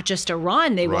 Total, not just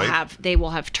Iran. They will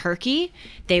have Turkey.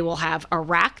 They will have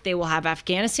Iraq. They will have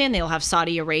Afghanistan. They will have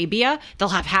Saudi Arabia. They'll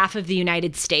have half of the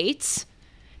United States.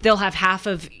 They'll have half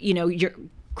of your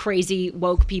crazy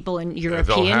woke people in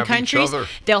European countries.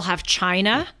 They'll have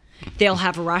China. They'll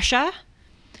have Russia.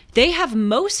 They have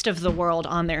most of the world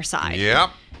on their side.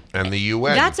 Yep, and the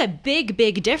UN. That's a big,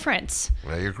 big difference.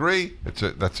 I agree.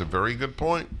 That's a very good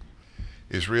point.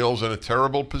 Israel's in a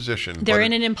terrible position. They're but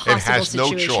in an impossible It has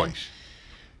situation. no choice.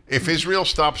 If Israel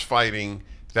stops fighting,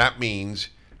 that means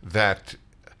that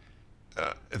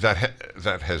that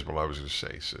Hezbollah, I was going to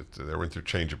say, so they're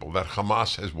interchangeable. That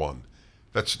Hamas has won.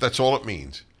 That's all it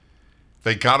means.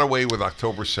 They got away with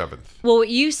October 7th. Well, what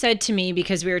you said to me,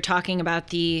 because we were talking about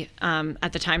the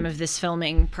at the time of this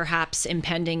filming, perhaps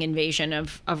impending invasion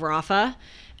of Rafah,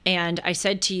 and I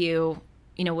said to you,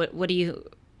 what do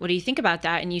you think about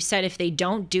that? And you said if they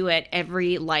don't do it,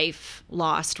 every life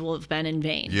lost will have been in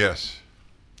vain. Yes.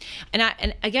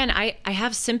 And again, I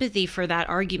have sympathy for that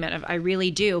argument. I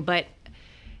really do, but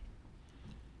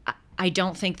I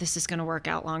don't think this is going to work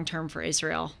out long term for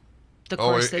Israel. The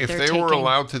course that if they're they taking. were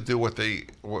allowed to do if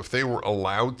they were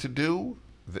allowed to do,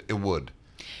 it would.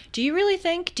 Do you really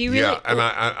think? Do you really?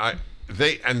 Yeah,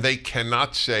 and they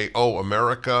cannot say, "Oh,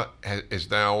 America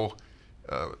is now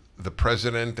the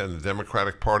president and the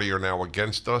Democratic Party are now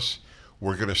against us.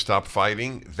 We're going to stop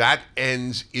fighting." That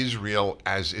ends Israel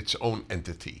as its own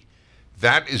entity.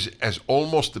 That is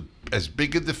almost as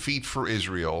big a defeat for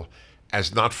Israel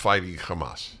as not fighting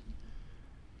Hamas.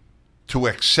 To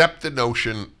accept the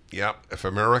notion, if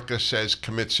America says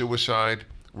commit suicide,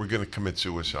 we're going to commit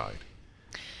suicide.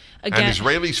 Again, And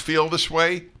Israelis feel this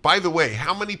way. By the way,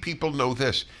 how many people know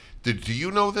this? Do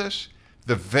you know this?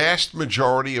 The vast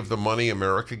majority of the money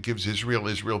America gives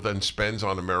Israel then spends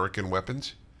on American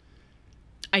weapons.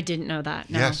 I didn't know that.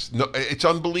 No. Yes. No, it's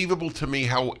unbelievable to me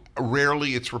how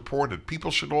rarely it's reported.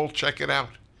 People should all check it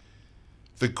out.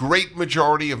 The great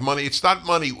majority of money, it's not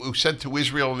money sent to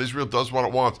Israel and Israel does what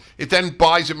it wants. It then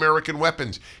buys American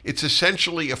weapons. It's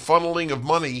essentially a funneling of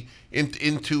money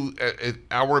into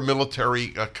our military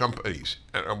companies.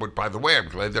 And by the way, I'm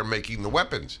glad they're making the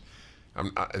weapons.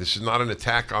 This is not an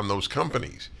attack on those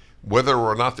companies. Whether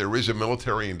or not there is a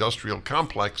military-industrial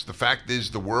complex, the fact is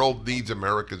the world needs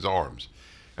America's arms.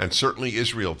 And certainly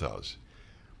Israel does.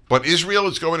 But Israel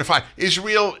is going to fight.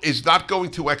 Israel is not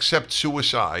going to accept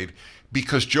suicide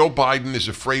because Joe Biden is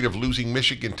afraid of losing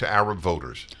Michigan to Arab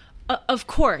voters. Of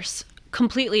course.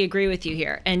 Completely agree with you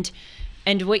here. And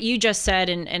what you just said,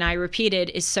 and I repeated,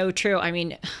 is so true. I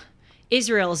mean,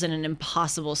 Israel is in an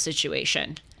impossible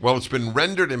situation. Well, it's been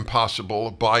rendered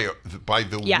impossible by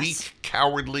the Yes. weak,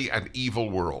 cowardly, and evil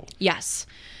world. Yes.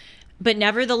 But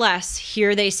nevertheless,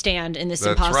 here they stand in this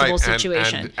That's impossible right.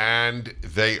 situation. And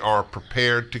they are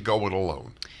prepared to go it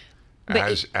alone.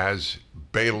 But As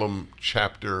Balaam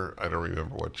chapter, I don't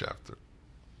remember what chapter.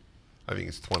 I think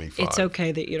it's 25. It's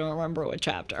okay that you don't remember what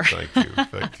chapter. Thank you.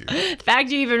 Thank you. The fact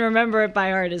you even remember it by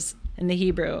heart is, in the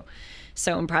Hebrew,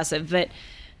 so impressive. But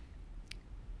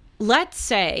let's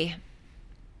say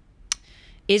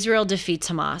Israel defeats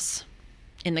Hamas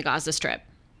in the Gaza Strip.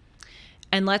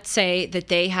 And let's say that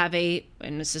they have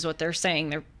and this is what they're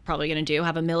saying they're probably going to do,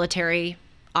 have a military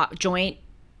joint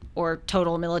or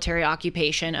total military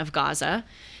occupation of Gaza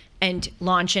and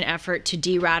launch an effort to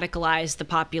de-radicalize the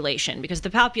population. Because the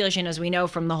population, as we know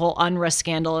from the whole UNRWA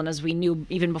scandal, and as we knew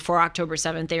even before October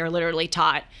 7th, they are literally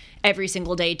taught every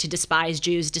single day to despise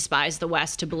Jews, despise the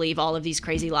West, to believe all of these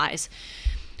crazy lies.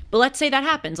 But let's say that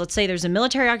happens. Let's say there's a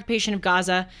military occupation of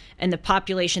Gaza and the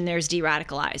population there is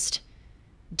de-radicalized.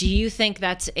 Do you think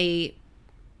that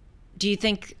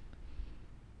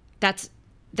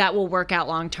will work out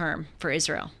long term for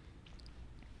Israel?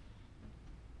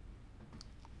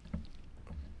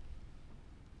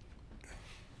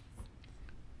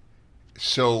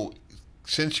 So,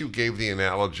 since you gave the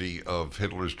analogy of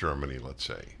Hitler's Germany, let's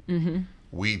say,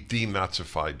 we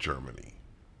denazified Germany.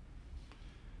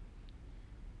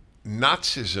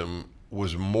 Nazism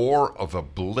was more of a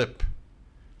blip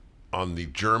on the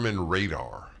German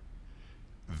radar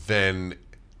than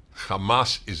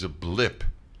Hamas is a blip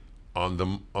on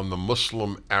the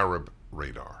Muslim Arab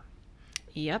radar.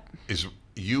 Yep.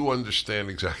 You understand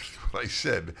exactly what I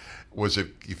said. Was it,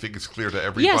 you think it's clear to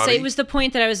everybody? Yes, it was the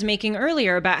point that I was making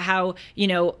earlier about how,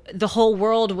 the whole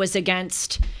world was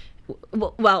against,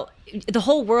 well, the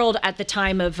whole world at the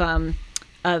time of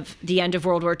the end of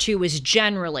World War II was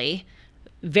generally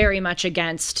very much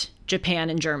against Japan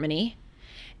and Germany.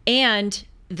 And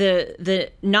the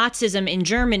Nazism in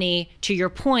Germany, to your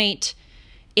point,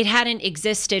 it hadn't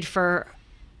existed for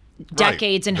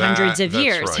decades and hundreds of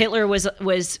years. Right. Hitler rose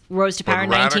to power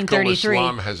in 1933. Radical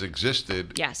Islam has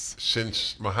existed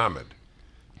since Muhammad.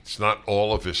 It's not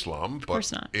all of Islam,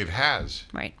 but it has.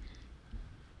 Right.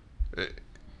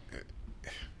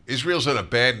 Israel's in a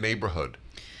bad neighborhood.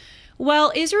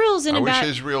 Well, Israel's in I a wish bad...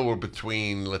 Israel were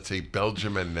between, let's say,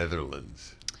 Belgium and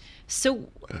Netherlands. So...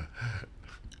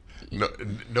 No,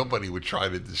 nobody would try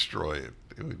to destroy it.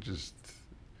 It would just...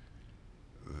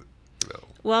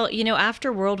 Well,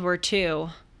 after World War II,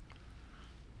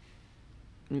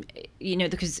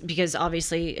 because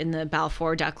obviously in the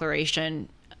Balfour Declaration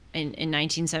in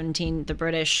 1917, the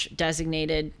British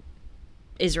designated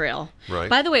Israel. Right.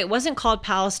 By the way, it wasn't called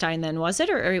Palestine then, was it?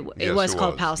 Or it Yes, was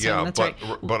called Palestine. Yeah, That's right.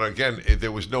 But again,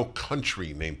 there was no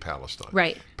country named Palestine.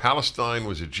 Right. Palestine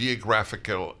was a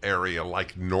geographical area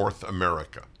like North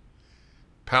America.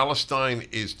 Palestine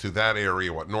is to that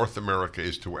area what North America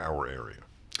is to our area.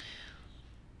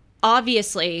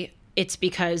 Obviously, it's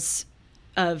because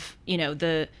of,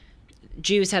 the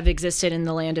Jews have existed in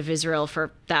the land of Israel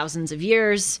for thousands of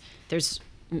years. There's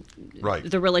Right.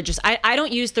 the religious. I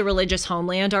don't use the religious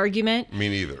homeland argument. Me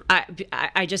neither.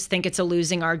 I just think it's a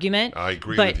losing argument. I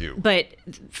agree with you. But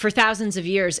for thousands of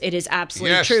years, it is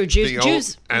absolutely Yes, true.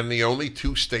 Jews, and the only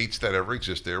two states that ever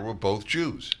exist there were both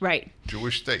Jews. Right.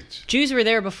 Jewish states. Jews were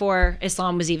there before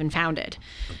Islam was even founded.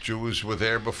 Jews were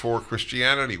there before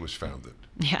Christianity was founded.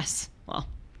 Yes. Well,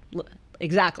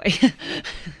 exactly.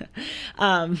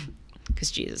 Because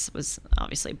Jesus was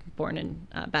obviously born in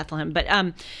Bethlehem. But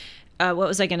what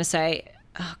was I going to say?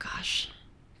 Oh, gosh.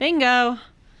 Bingo.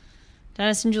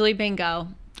 Dennis and Julie, bingo.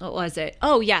 What was it?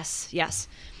 Oh, yes.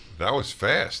 That was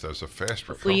fast. That was a fast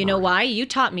recovery. Well, you know why? You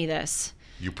taught me this.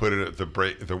 You put it at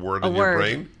the word in A your word.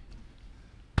 brain?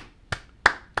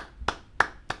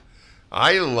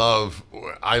 I love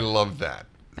that.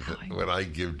 When I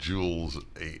give Jules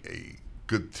a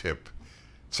good tip.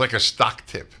 It's like a stock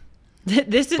tip.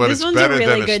 This But it's one's better a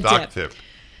really than a good stock tip. tip.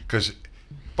 Because,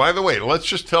 by the way, let's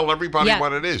just tell everybody Yeah.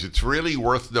 what it is. It's really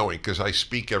worth knowing because I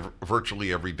speak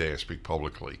virtually every day. I speak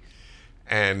publicly.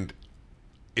 And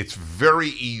it's very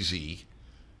easy,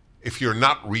 if you're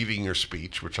not reading your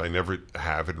speech, which I never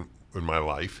have in my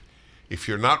life, if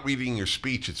you're not reading your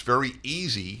speech, it's very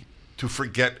easy to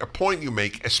forget a point you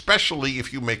make, especially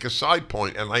if you make a side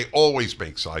point, and I always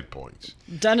make side points.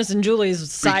 Dennis and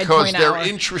Julie's side Because point they're hour.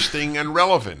 interesting and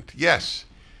relevant, yes.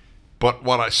 But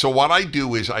what I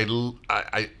do is I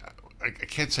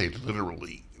can't say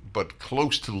literally, but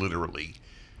close to literally,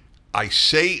 I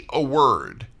say a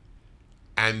word,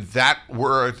 and that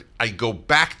word I go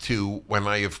back to when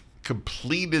I have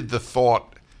completed the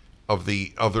thought of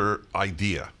the other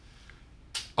idea.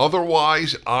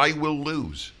 Otherwise, I will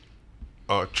lose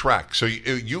track. So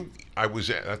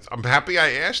I'm happy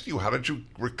I asked you. How did you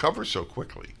recover so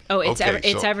quickly? Oh, it's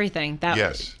everything.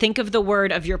 Yes. Think of the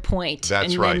word of your point,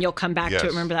 That's and right. then you'll come back to Yes. it.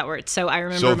 Remember that word. So I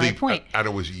remember my point. And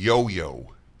it was yo-yo.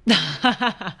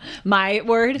 My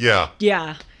word? Yeah.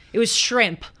 Yeah. It was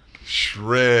shrimp.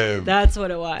 Shrimp. That's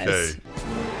what it was. Okay.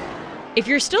 If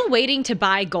you're still waiting to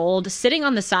buy gold, sitting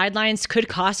on the sidelines could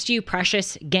cost you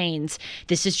precious gains.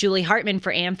 This is Julie Hartman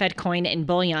for AmFed Coin and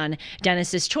Bullion,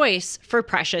 Dennis's choice for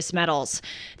precious metals.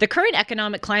 The current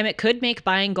economic climate could make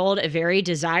buying gold a very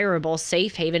desirable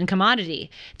safe haven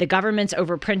commodity. The government's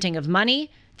overprinting of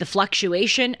money, the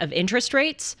fluctuation of interest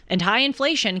rates, and high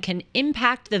inflation can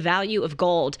impact the value of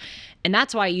gold. And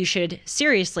that's why you should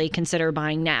seriously consider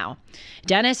buying now.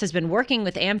 Dennis has been working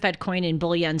with AmFed Coin and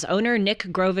Bullion's owner, Nick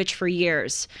Grovich, for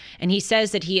years. And he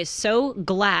says that he is so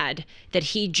glad that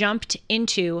he jumped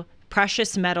into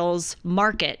precious metals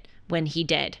market when he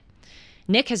did.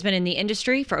 Nick has been in the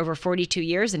industry for over 42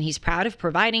 years, and he's proud of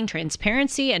providing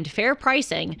transparency and fair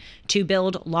pricing to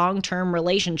build long-term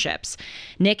relationships.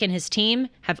 Nick and his team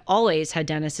have always had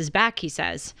Dennis's back, he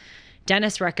says.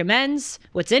 Dennis recommends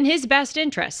what's in his best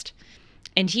interest,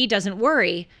 and he doesn't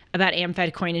worry about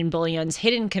AmFed Coin and Bullion's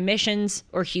hidden commissions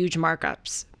or huge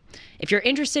markups. If you're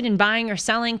interested in buying or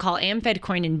selling, call AmFed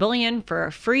Coin and Bullion for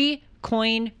a free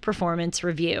coin performance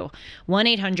review.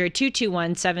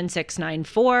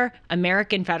 1-800-221-7694,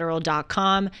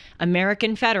 AmericanFederal.com,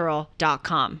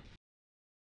 AmericanFederal.com.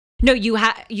 No,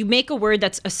 you make a word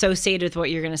that's associated with what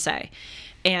you're going to say.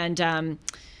 And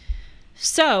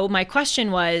so my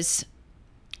question was,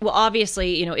 well,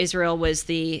 obviously, Israel was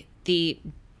the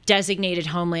designated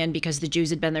homeland because the Jews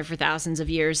had been there for thousands of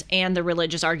years, and the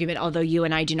religious argument, although you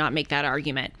and I do not make that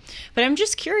argument. But I'm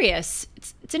just curious,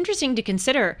 it's interesting to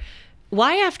consider,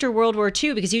 why after World War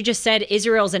II? Because you just said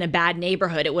Israel's in a bad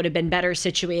neighborhood. It would have been better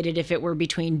situated if it were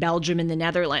between Belgium and the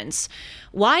Netherlands.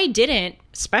 Why didn't,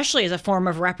 especially as a form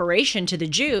of reparation to the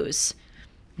Jews,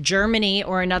 Germany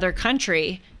or another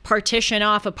country partition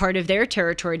off a part of their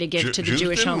territory to give to the Jewish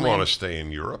Jews didn't homeland? want to stay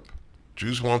in Europe.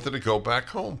 Jews wanted to go back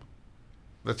home.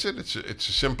 That's it. It's as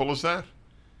simple as that.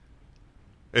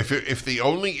 If the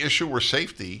only issue were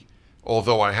safety,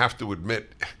 although I have to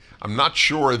admit, I'm not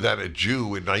sure that a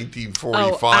Jew in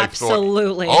 1945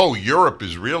 absolutely. thought, oh, Europe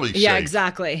is really safe. Yeah,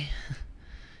 exactly.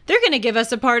 They're going to give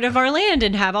us a part of our land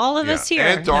and have all of us here.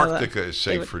 Antarctica is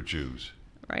safe for Jews.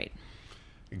 Right.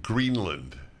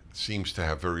 Greenland seems to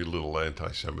have very little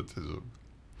anti-Semitism.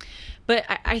 But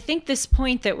I think this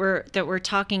point that we're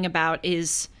talking about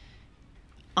is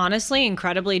honestly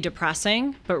incredibly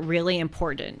depressing, but really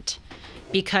important,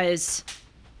 because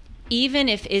even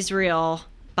if Israel,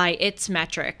 by its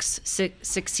metrics,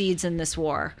 succeeds in this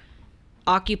war,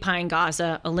 occupying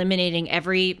Gaza, eliminating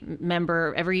every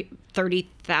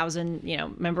 30,000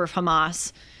 member of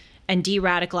Hamas, and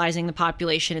de-radicalizing the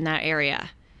population in that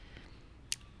area,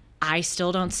 I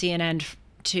still don't see an end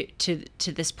to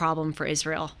this problem for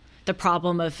Israel. The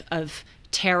problem of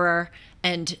terror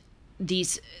and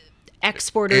these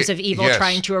exporters of evil yes.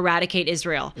 trying to eradicate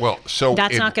Israel. Well, so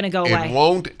that's not going to go away. It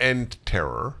won't end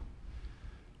terror,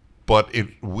 but it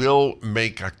will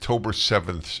make October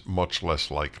 7th much less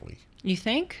likely. You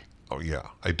think? Oh, yeah.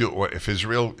 I do. If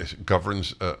Israel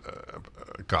governs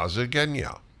Gaza again,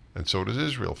 yeah. And so does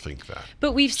Israel think that.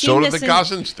 But we've seen so this. So do the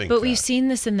Gazans think that. But we've seen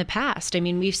this in the past. I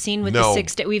mean, we've seen with the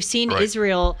 6 days. We've seen right.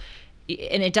 Israel,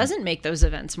 and it doesn't make those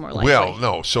events more likely. Well,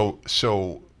 no.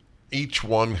 So each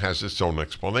one has its own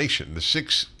explanation.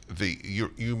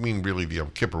 You mean really the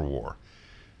Yom Kippur War?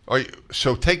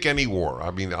 So take any war.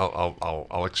 I mean,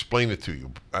 I'll explain it to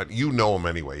you. You know them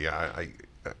anyway.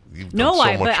 You've done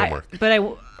so much homework.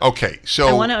 Okay, so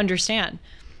I want to understand.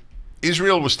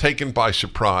 Israel was taken by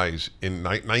surprise in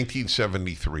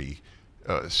 1973,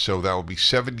 so that would be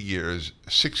 6 years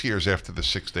after the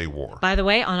 6-Day War. By the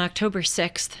way, on October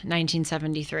 6th,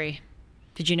 1973.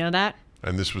 Did you know that?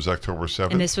 And this was October 7th?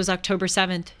 And this was October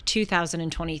 7th,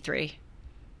 2023.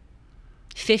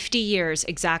 50 years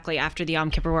exactly after the Yom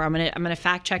Kippur War. I'm gonna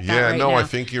fact check that right now. Yeah, no, I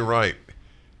think you're right.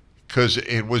 Because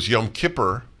it was Yom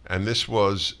Kippur, and this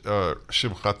was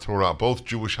Simchat Torah, both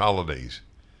Jewish holidays.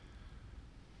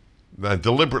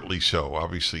 Deliberately so,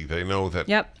 obviously. They know that...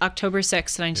 Yep, October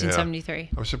 6th, 1973. Yeah.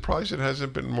 I'm surprised it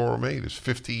hasn't been more made. It's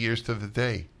 50 years to the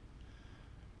day.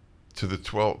 To the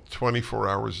 24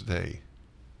 hours a day.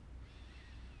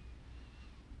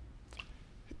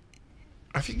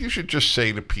 I think you should just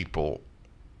say to people,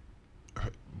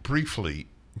 briefly,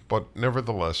 but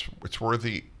nevertheless, it's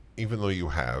worthy, even though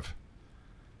you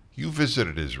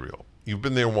visited Israel. You've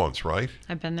been there once, right?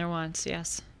 I've been there once,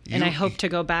 yes. And I hope to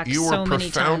go back so many times. You were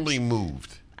profoundly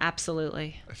moved.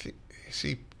 Absolutely.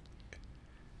 See,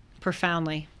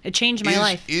 profoundly. It changed my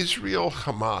life. Israel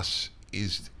Hamas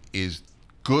is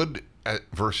good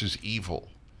versus evil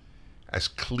as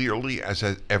clearly as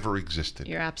has ever existed.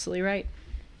 You're absolutely right.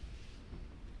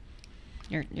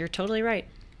 You're totally right.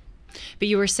 But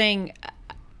you were saying,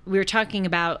 we were talking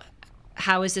about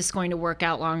how is this going to work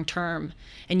out long term?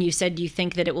 And you said you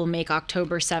think that it will make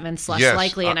October 7th less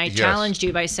likely. And I challenged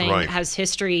you by saying, has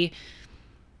history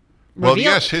revealed? Well,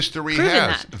 yes, history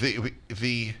has.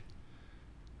 The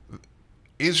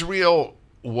Israel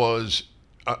was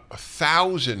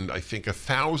 1,000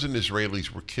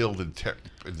 Israelis were killed in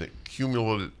the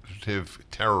cumulative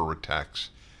terror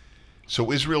attacks.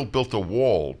 So Israel built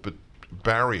a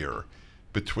barrier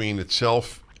between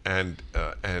itself and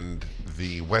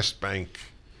the West Bank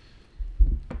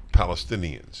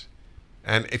Palestinians,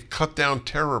 and it cut down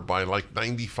terror by like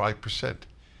 95%.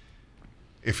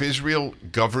 If Israel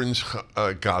governs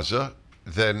Gaza,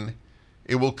 then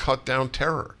it will cut down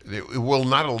terror. It will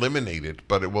not eliminate it,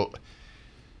 but it will.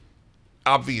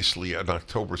 Obviously, on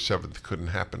October 7th couldn't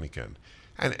happen again.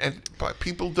 But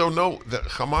people don't know that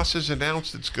Hamas has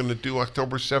announced it's going to do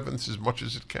October 7th as much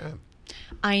as it can.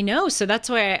 I know, so that's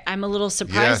why I'm a little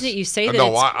surprised that you say that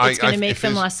it's going to make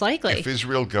them less likely. If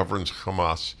Israel governs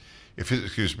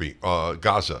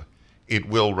Gaza, it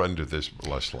will render this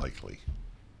less likely.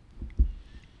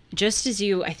 Just as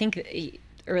I think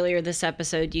earlier this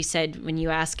episode, you said when you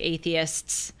ask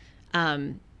atheists,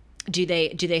 do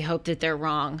they hope that they're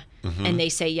wrong? Mm-hmm. And they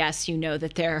say yes, you know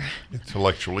that they're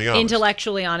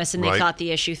intellectually honest, and they thought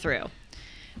the issue through.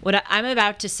 What I'm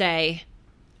about to say,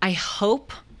 I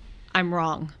hope I'm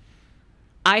wrong.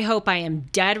 I hope I am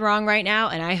dead wrong right now,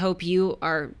 and I hope you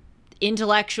are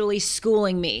intellectually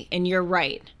schooling me, and you're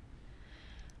right.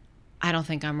 I don't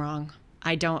think I'm wrong.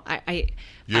 I don't.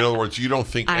 In other words, you don't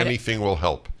think anything will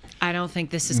help. I don't think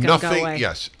this is going to go away.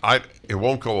 Yes, it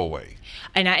won't go away.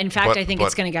 And in fact, I think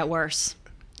it's going to get worse.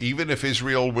 Even if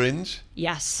Israel wins?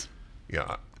 Yes.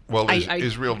 Yeah. Well,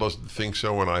 Israel doesn't think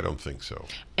so, and I don't think so.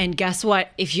 And guess what?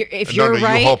 If you're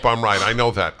right, you hope I'm right. I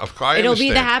know that. It'll be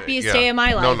the happiest day of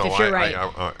my life if you're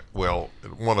right. Well,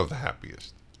 one of the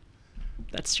happiest.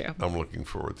 That's true. I'm looking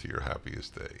forward to your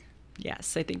happiest day.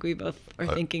 Yes, I think we both are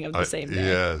thinking of the same day.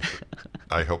 Yes.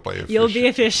 I hope I officiate. You'll be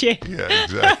officiating. Yeah,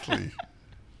 exactly.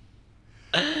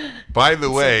 By the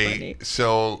way,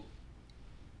 so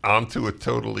on to a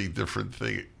totally different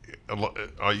thing.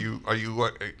 Are you?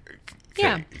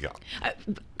 Okay, Yeah.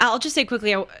 I'll just say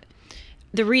quickly,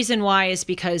 the reason why is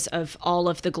because of all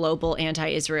of the global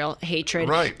anti-Israel hatred.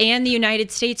 Right. And the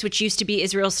United States, which used to be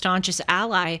Israel's staunchest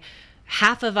ally.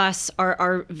 Half of us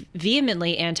are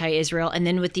vehemently anti-Israel. And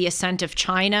then with the ascent of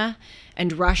China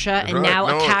and Russia and now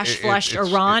a cash-flushed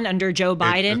Iran under Joe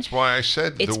Biden. That's why I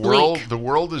said it's the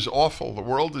world is awful. The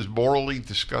world is morally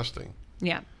disgusting.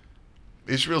 Yeah.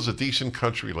 Israel's a decent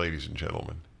country, ladies and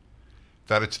gentlemen.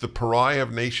 That it's the pariah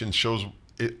of nations shows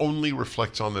it only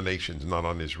reflects on the nations, not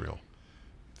on Israel.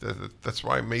 That's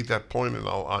why I made that point, and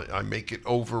I make it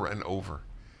over and over.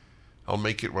 I'll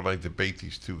make it when I debate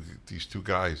these two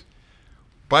guys.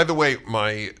 By the way,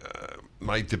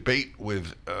 my debate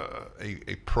with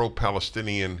a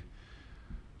pro-Palestinian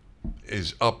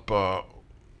is up. I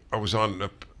was on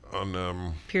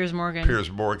Piers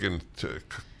Morgan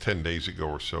 10 days ago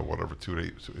or so, whatever, 2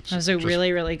 days. That was a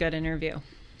really, really good interview.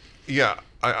 Yeah,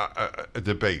 a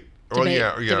debate. Well,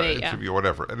 interview,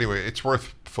 whatever. Anyway, it's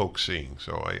worth folks seeing,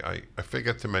 so I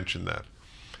figured to mention that.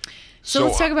 So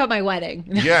let's talk about my wedding.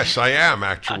 Yes, I am,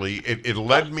 actually. It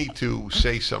led me to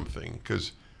say something,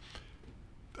 because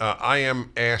I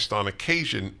am asked on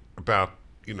occasion about,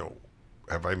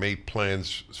 have I made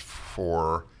plans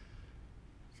for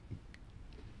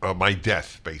my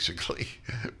death, basically.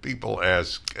 People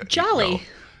ask. Jolly.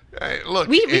 Look,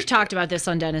 we've talked about this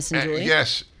on Dennis and Julie.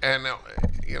 Yes, and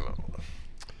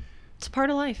it's a part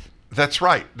of life. That's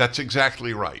right. That's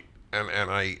exactly right. And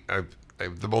I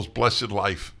have the most blessed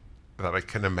life that I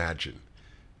can imagine.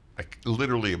 I can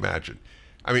literally imagine.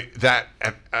 I mean,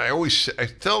 I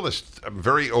tell this. I'm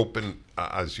very open,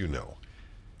 as you know,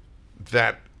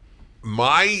 that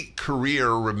my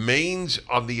career remains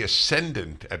on the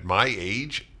ascendant at my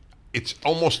age. It's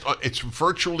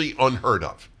virtually unheard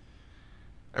of.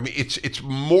 I mean, it's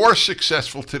more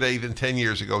successful today than 10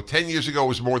 years ago. 10 years ago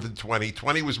was more than 20.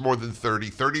 20 was more than 30.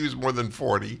 30 was more than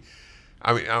 40.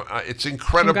 I mean, it's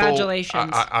incredible.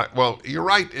 Congratulations. Well, you're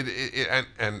right.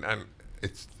 And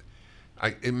it's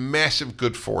a massive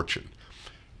good fortune.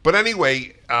 But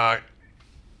anyway,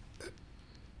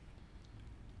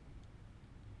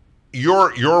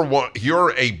 you're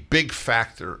a big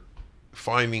factor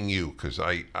finding you, because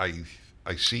I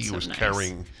see you as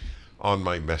carrying on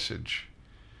my message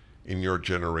in your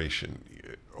generation,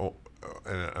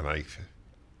 and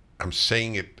I'm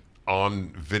saying it on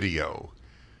video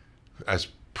as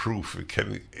proof.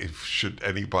 Should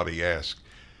anybody ask,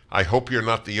 I hope you're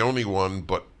not the only one,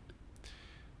 but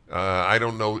I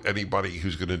don't know anybody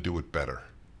who's going to do it better.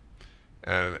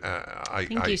 And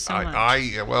thank you so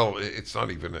much. Well, it's not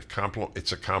even a compliment.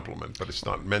 It's a compliment, but it's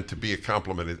not meant to be a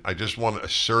compliment. I just want to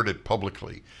assert it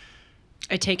publicly.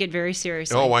 I take it very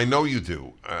seriously. Oh, I know you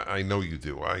do. I know you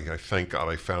do. I thank God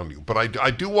I found you. But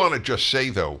I do want to just say,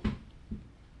 though,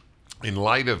 in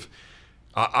light of,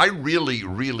 I really,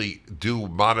 really do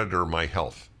monitor my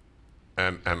health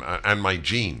and my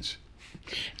genes.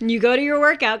 You go to your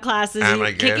workout classes and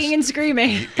you're kicking and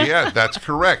screaming. Yeah, that's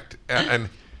correct. And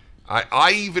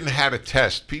I even had a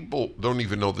test. People don't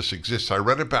even know this exists. I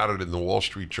read about it in the Wall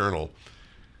Street Journal.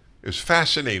 It was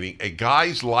fascinating. A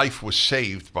guy's life was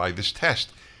saved by this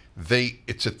test.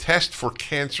 It's a test for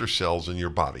cancer cells in your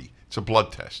body. It's a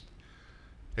blood test.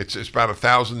 It's about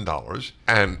 $1,000,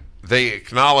 and they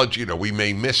acknowledge, we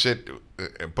may miss it,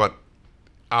 but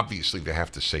obviously they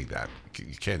have to say that.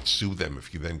 You can't sue them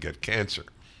if you then get cancer,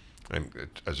 and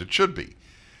as it should be.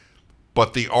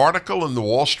 But the article in the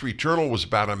Wall Street Journal was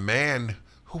about a man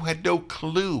who had no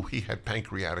clue he had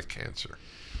pancreatic cancer.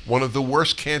 One of the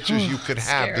worst cancers you could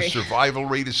have. Scary. The survival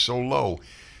rate is so low.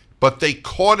 But they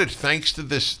caught it thanks to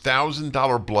this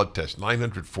 $1,000 blood test,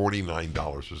 $949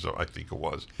 or so, I think it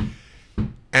was.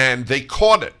 And they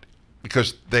caught it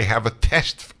because they have a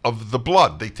test of the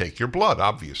blood. They take your blood,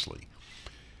 obviously.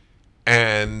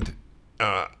 And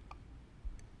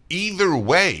either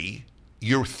way,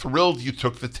 you're thrilled you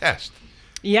took the test.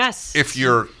 Yes. If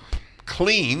you're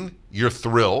clean, you're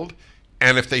thrilled.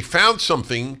 And if they found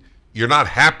something, you're not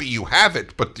happy you have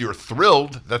it, but you're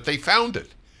thrilled that they found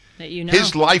it. That you know.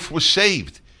 His life was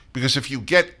saved, because if you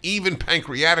get even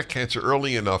pancreatic cancer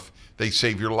early enough, they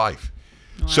save your life.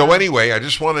 Wow. So anyway, I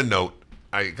just want to note,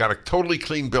 I got a totally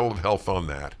clean bill of health on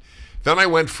that. Then I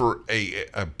went for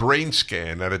a brain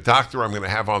scan at a doctor I'm going to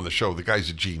have on the show. The guy's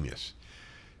a genius.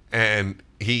 And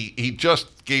he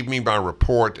just gave me my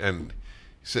report, and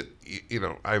he said,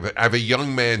 I have a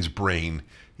young man's brain.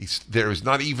 There is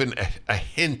not even a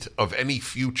hint of any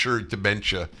future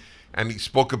dementia, and he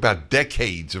spoke about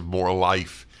decades of more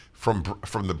life from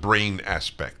the brain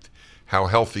aspect, how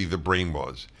healthy the brain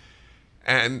was.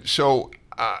 And so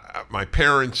my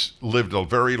parents lived a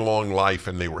very long life,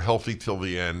 and they were healthy till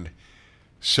the end.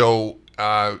 So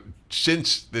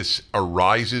since this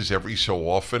arises every so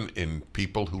often in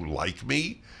people who like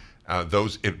me,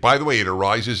 by the way, it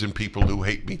arises in people who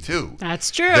hate me too.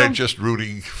 That's true. They're just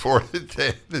rooting for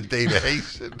the day to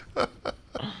hasten.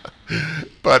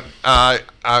 But I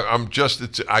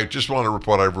just want to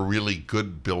report I have a really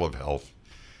good bill of health,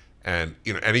 and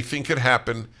anything could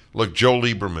happen. Look, Joe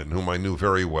Lieberman, whom I knew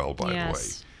very well, by the way,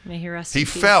 may he rest he in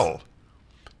peace. fell.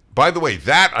 By the way,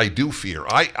 that I do fear.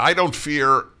 I don't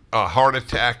fear a heart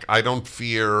attack. I don't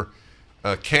fear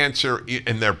cancer,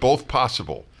 and they're both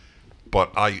possible.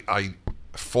 But I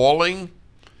falling.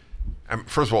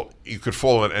 First of all, you could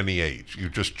fall at any age. You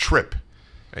just trip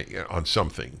on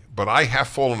something. But I have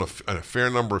fallen a fair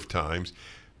number of times,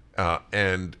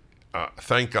 and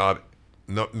thank God,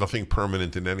 nothing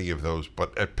permanent in any of those.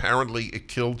 But apparently, it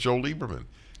killed Joe Lieberman.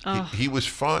 Oh. He was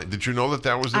fine. Did you know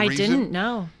that was the reason? I didn't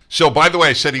know. So, by the way,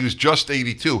 I said he was just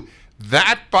 82.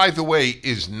 That, by the way,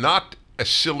 is not a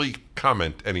silly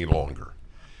comment any longer.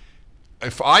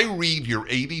 If I read you're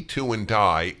 82 and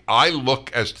die, I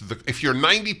look as to if you're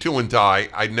 92 and die,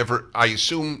 I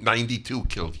assume 92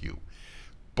 killed you.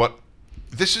 But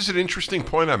this is an interesting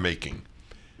point I'm making.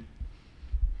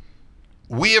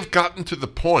 We have gotten to the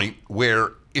point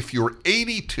where if you're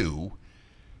 82,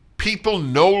 people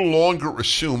no longer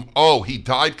assume, oh, he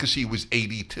died because he was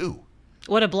 82.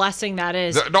 What a blessing that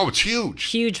is. No, it's huge.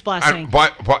 Huge blessing.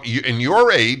 But in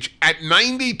your age, at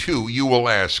 92, you will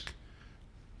ask,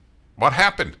 what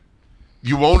happened?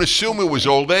 You won't assume it was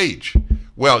old age.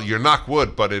 Well, you're knock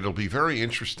wood, but it'll be very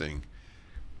interesting.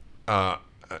 I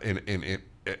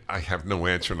have no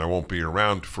answer, and I won't be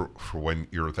around for when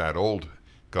you're that old,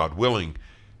 God willing,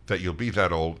 that you'll be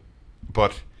that old.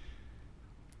 But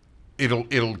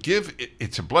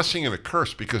it's a blessing and a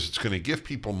curse, because it's going to give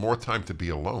people more time to be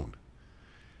alone.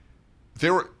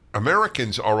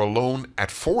 Americans are alone at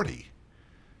 40.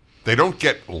 They don't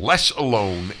get less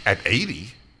alone at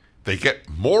 80. They get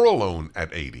more alone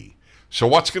at 80. So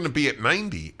what's going to be at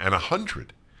 90 and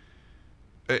 100?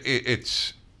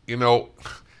 It's,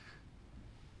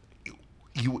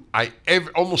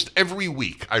 almost every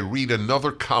week I read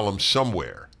another column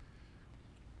somewhere.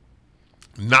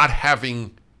 Not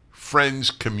having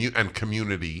friends and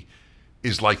community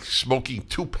is like smoking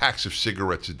 2 packs of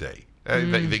cigarettes a day.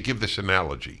 They give this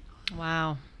analogy.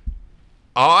 Wow.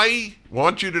 I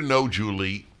want you to know,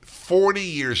 Julie, 40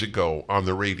 years ago on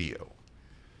the radio,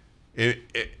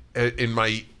 in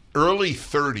my early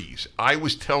 30s, I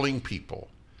was telling people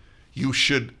you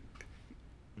should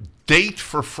date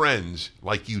for friends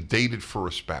like you dated for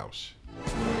a spouse.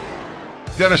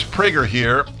 Dennis Prager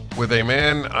here with a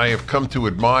man I have come to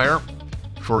admire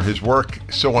for his work.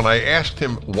 So when I asked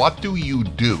him, what do you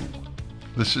do?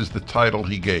 This is the title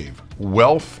he gave,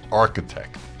 Wealth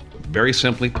Architect. Very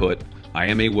simply put, I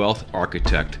am a wealth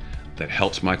architect that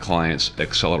helps my clients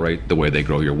accelerate the way they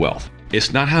grow your wealth.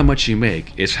 It's not how much you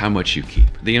make, it's how much you keep.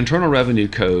 The Internal Revenue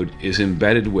Code is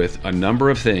embedded with a number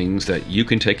of things that you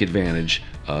can take advantage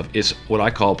of. It's what I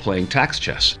call playing tax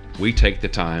chess. We take the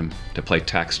time to play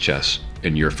tax chess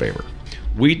in your favor.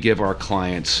 We give our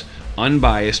clients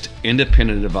unbiased,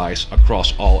 independent advice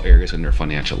across all areas in their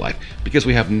financial life because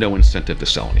we have no incentive to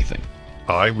sell anything.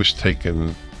 I was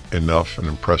taken enough and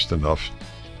impressed enough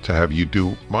to have you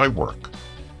do my work.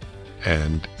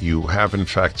 And you have, in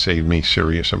fact, saved me a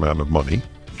serious amount of money.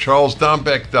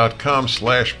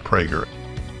 CharlesDombeck.com/Prager.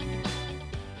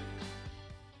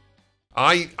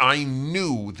 I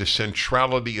knew the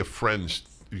centrality of friends.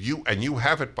 You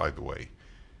have it, by the way.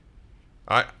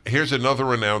 Here's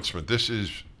another announcement. This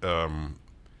is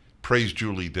Praise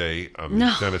Julie Day on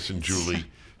Dennis and Julie.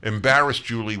 Embarrass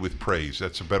Julie with praise.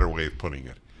 That's a better way of putting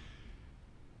it.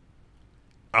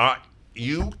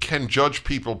 You can judge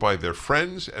people by their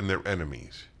friends and their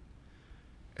enemies.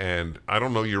 And I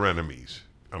don't know your enemies.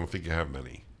 I don't think you have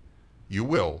many. You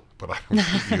will, but I don't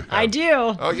think you have. I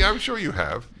do. Oh, yeah, I'm sure you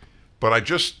have. But I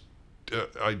just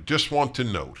want to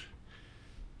note,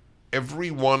 every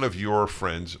one of your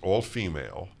friends, all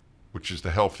female, which is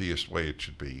the healthiest way it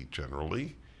should be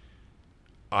generally,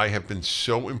 I have been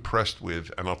so impressed with,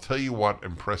 and I'll tell you what,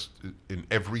 impressed in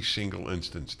every single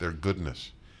instance, their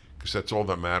goodness. Because that's all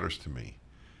that matters to me.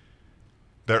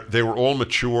 They were all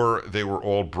mature, they were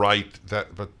all bright,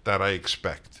 that I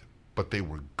expect, but they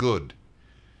were good,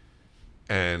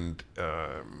 and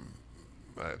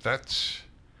that's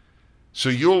so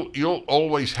you'll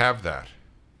always have that.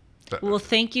 Well,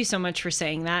 thank you so much for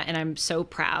saying that, and I'm so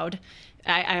proud.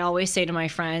 I always say to my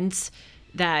friends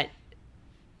that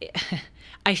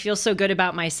I feel so good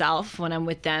about myself when I'm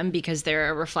with them because they're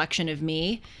a reflection of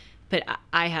me. but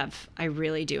I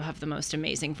really do have the most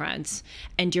amazing friends.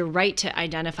 And you're right to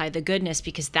identify the goodness,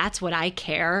 because that's what I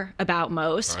care about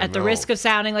most. At the risk of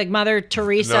sounding like Mother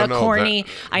Teresa, corny,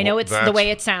 I know it's the way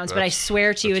it sounds, but I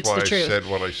swear to you, it's the truth. That's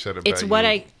why I said what I said about It's what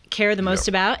I care the most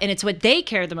about, and it's what they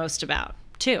care the most about,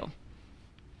 too.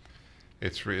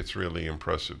 It's really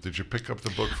impressive. Did you pick up the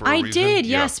book for a reason? I did,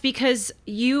 yes, because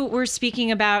you were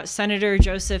speaking about Senator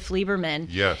Joseph Lieberman.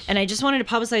 Yes. And I just wanted to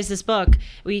publicize this book.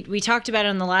 We talked about it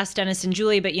on the last Dennis and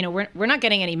Julie, but we're not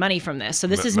getting any money from this. So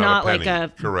this is not like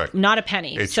correct. Not a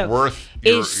penny. It's so worth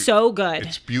it's so good.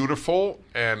 It's beautiful,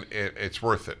 and it's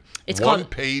worth it. It's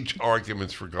one-page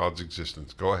arguments for God's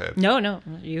existence. Go ahead. No,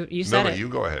 you said it. No, you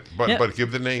go ahead. But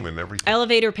give the name and everything.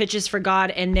 Elevator pitches for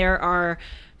God, and there are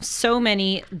so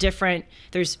many different,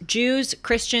 there's Jews,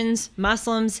 Christians,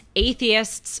 Muslims,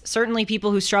 atheists, certainly people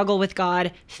who struggle with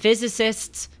God,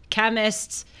 physicists,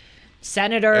 chemists,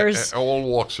 senators, all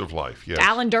walks of life. Yes.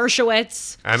 Alan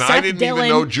Dershowitz, and Seth I didn't Dillon.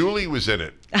 even know Julie was in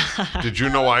it. Did you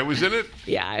know I was in it?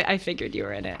 Yeah, I figured you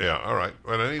were in it. Yeah, all right.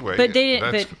 But anyway, but they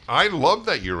didn't. I love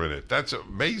that you're in it. That's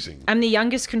amazing. I'm the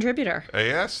youngest contributor.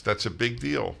 Yes, that's a big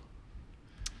deal.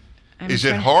 Is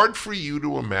it hard for you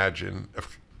to imagine?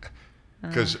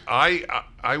 Because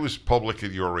I was public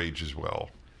at your age as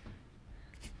well.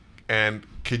 And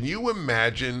can you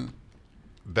imagine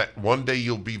that one day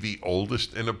you'll be the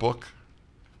oldest in a book?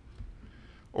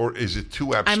 Or is it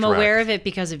too abstract? I'm aware of it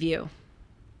because of you.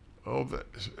 Oh,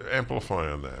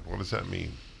 amplify on that. What does that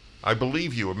mean? I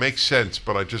believe you. It makes sense,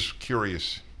 but I'm just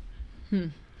curious.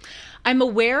 I'm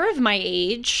aware of my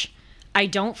age. I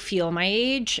don't feel my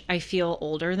age. I feel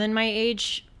older than my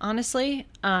age, honestly.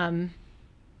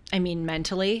 I mean,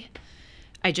 mentally,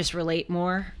 I just relate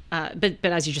more. But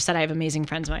as you just said, I have amazing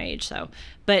friends my age. So,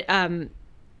 but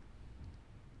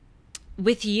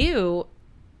with you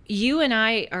and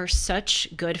I are such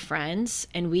good friends,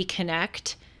 and we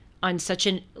connect on such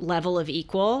a level of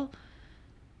equals.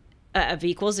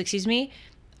 Excuse me.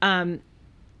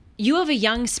 You have a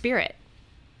young spirit.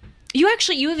 You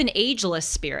have an ageless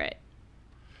spirit.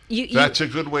 That's a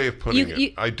good way of putting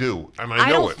it. I do, and I know it. I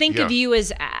don't think of you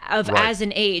as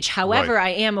an age. However,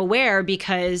 Right. I am aware,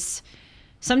 because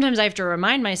sometimes I have to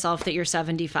remind myself that you're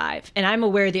 75, and I'm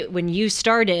aware that when you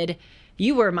started,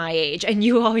 you were my age, and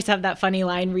you always have that funny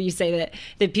line where you say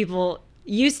that people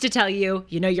used to tell you,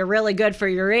 you're really good for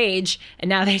your age, and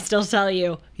now they still tell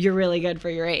you you're really good for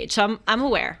your age. So I'm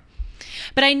aware,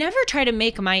 but I never try to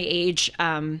make my age.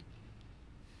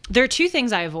 There are two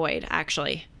things I avoid,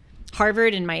 actually.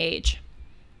 Harvard and my age.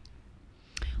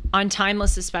 On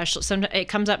Timeless especially. Sometimes it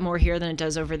comes up more here than it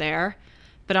does over there.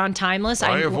 But on Timeless,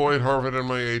 I avoid Harvard and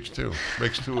my age too.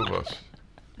 Makes two of us.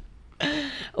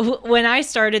 When I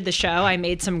started the show, I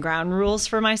made some ground rules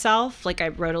for myself. Like, I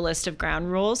wrote a list of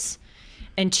ground rules.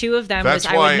 And two of them was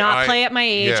I would not play at my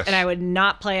age, and I would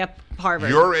not play at Harvard.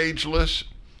 You're ageless.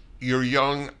 You're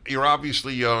young. You're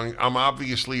obviously young. I'm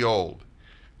obviously old.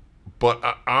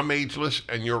 But I'm ageless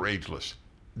and you're ageless.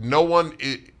 No one,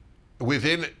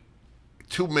 within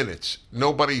 2 minutes,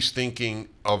 nobody's thinking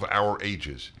of our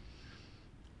ages,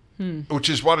 which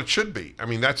is what it should be. I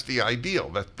mean, that's the ideal.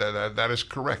 That is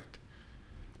correct.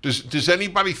 Does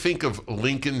anybody think of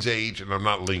Lincoln's age? And I'm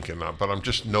not Lincoln, but I'm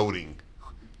just noting.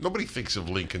 Nobody thinks of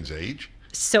Lincoln's age.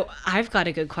 So I've got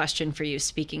a good question for you,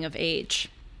 speaking of age.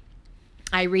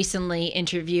 I recently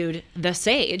interviewed the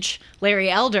sage, Larry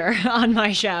Elder, on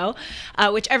my show,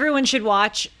 which everyone should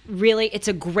watch. Really, it's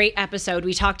a great episode.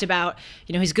 We talked about,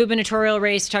 his gubernatorial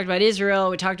race. We talked about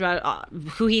Israel. We talked about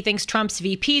who he thinks Trump's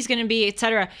VP is going to be,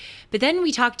 etc. But then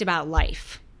we talked about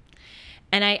life.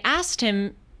 And I asked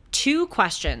him two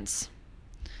questions.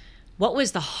 What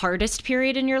was the hardest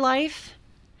period in your life?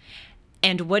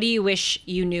 And what do you wish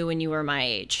you knew when you were my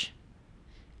age?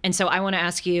 And so I want to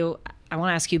ask you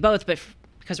both, but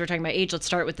because we're talking about age, let's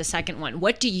start with the second one.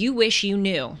 What do you wish you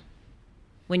knew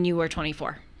when you were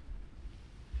 24?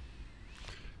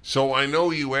 So I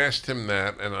know you asked him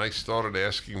that, and I started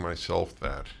asking myself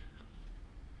that.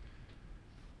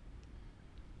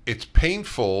 It's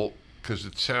painful because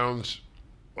it sounds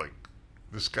like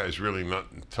this guy's really not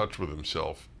in touch with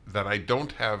himself, that I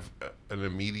don't have an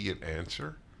immediate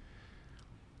answer.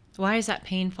 Why is that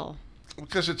painful?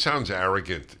 Because it sounds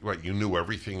arrogant. What, you knew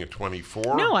everything at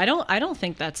 24? No, I don't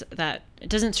think that's that. It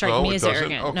doesn't strike me as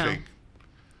arrogant. Okay. No.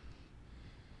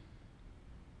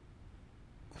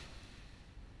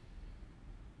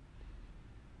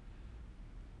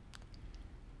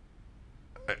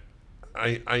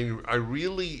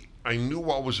 I knew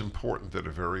what was important at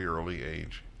a very early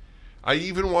age. I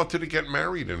even wanted to get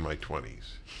married in my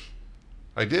 20s.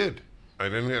 I did. I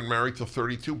didn't get married till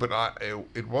 32, but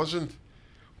it wasn't.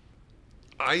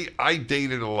 I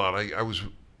dated a lot. I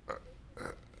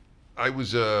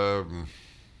was A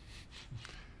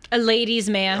ladies'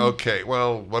 man. okay.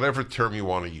 Well, whatever term you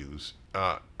want to use,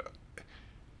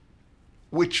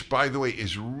 which, by the way,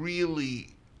 is really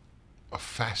a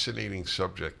fascinating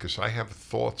subject because I have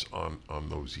thoughts on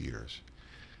those years,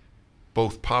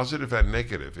 both positive and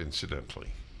negative, incidentally.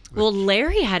 Well,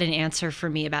 Larry had an answer for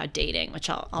me about dating, which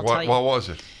I'll tell you. What was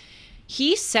it?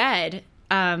 He said,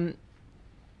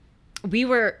 we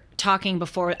were talking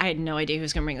before. I had no idea who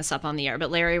was going to bring this up on the air, but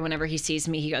Larry, whenever he sees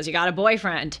me, he goes, "You got a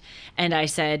boyfriend?" And I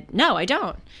said, "No, I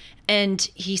don't." And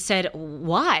he said,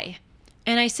 "Why?"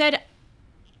 And I said,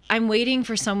 "I'm waiting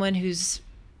for someone who's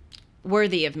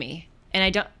worthy of me."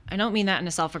 And I don't mean that in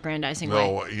a self-aggrandizing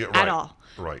way at all.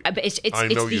 Right. But It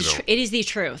is the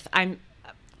truth.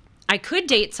 I could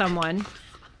date someone.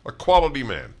 A quality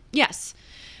man. Yes.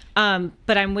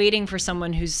 But I'm waiting for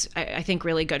someone who's, I think,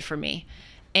 really good for me.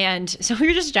 And so we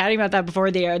were just chatting about that before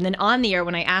the air. And then on the air,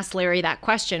 when I asked Larry that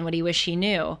question, what he wished he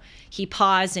knew, he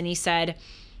paused and he said,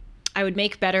 I would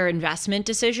make better investment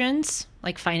decisions,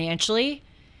 like financially.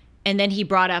 And then he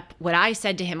brought up what I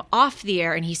said to him off the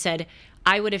air. And he said,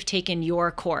 I would have taken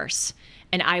your course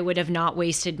and I would have not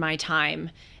wasted my time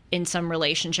in some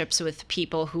relationships with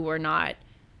people who were not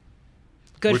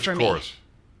good for me. Which course?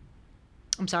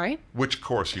 I'm sorry? Which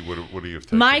course would he have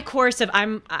taken? My course of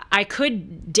I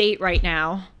could date right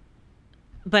now,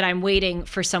 but I'm waiting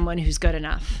for someone who's good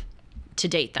enough to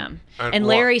date them. And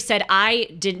Larry said I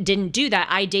didn't do that.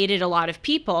 I dated a lot of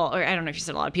people, or I don't know if he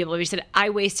said a lot of people, but he said I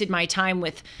wasted my time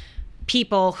with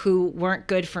people who weren't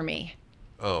good for me.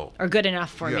 Oh. Or good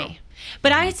enough for me.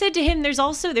 But I said to him, there's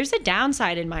a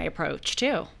downside in my approach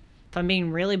too. If I'm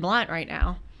being really blunt right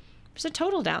now, there's a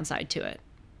total downside to it.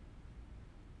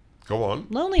 Go on.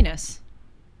 Loneliness.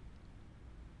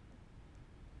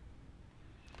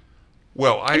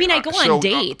 Well, I go on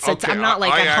dates. Okay, I'm not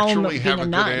like at home being a nun. I actually have a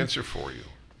good answer for you.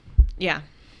 Yeah.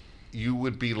 You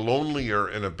would be lonelier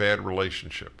in a bad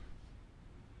relationship.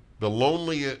 The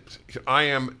loneliest, I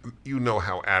am, you know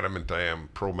how adamant I am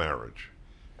pro-marriage.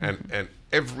 And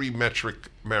every metric,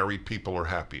 married people are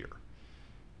happier.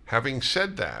 Having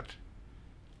said that,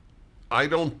 I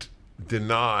don't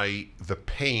deny the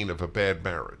pain of a bad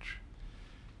marriage.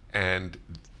 And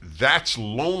that's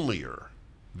lonelier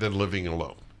than living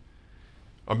alone.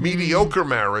 A mediocre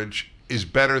marriage is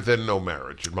better than no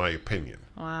marriage, in my opinion.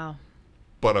 Wow.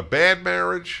 But a bad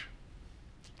marriage,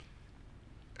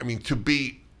 I mean, to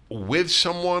be with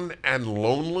someone and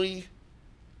lonely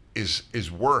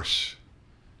is worse,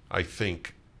 I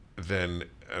think, than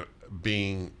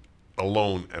being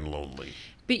alone and lonely.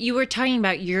 But you were talking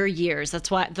about your years.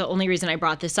 That's why the only reason I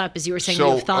brought this up is you were saying you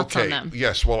have thoughts on them.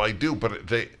 Yes, well, I do, but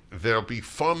they'll be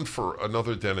fun for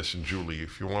another Dennis and Julie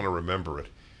if you want to remember it.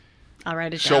 I'll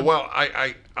write it down. So, well,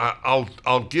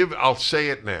 I'll say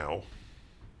it now,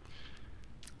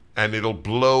 and it'll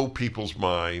blow people's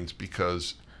minds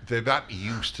because they're not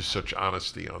used to such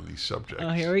honesty on these subjects.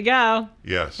 Oh, here we go.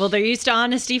 Yes. Well, they're used to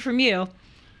honesty from you.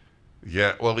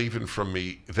 Yeah, well, even from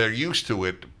me, they're used to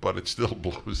it, but it still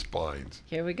blows minds.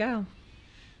 Here we go.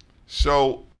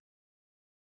 So,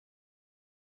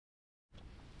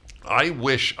 I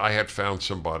wish I had found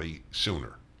somebody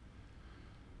sooner.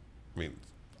 I mean,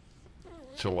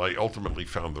 till I ultimately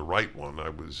found the right one, I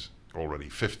was already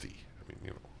 50. I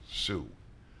mean, Sue.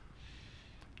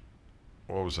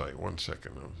 What was I? 1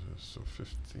 second. I was so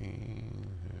 15,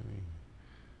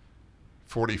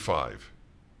 45.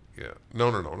 Yeah. No,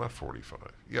 not 45.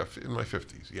 Yeah, in my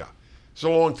 50s. Yeah. It's a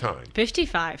long time.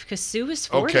 55, because Sue was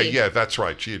 40. Okay, yeah, that's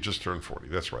right. She had just turned 40.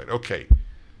 That's right. Okay.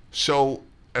 So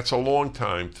that's a long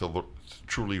time till the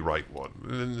truly right one.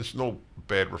 And there's no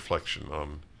bad reflection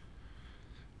on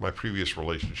my previous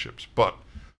relationships. But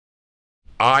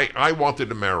I wanted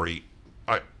to marry,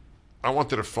 I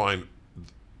wanted to find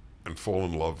and fall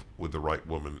in love with the right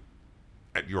woman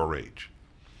at your age.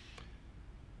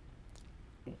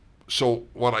 So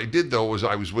what I did, though, was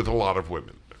I was with a lot of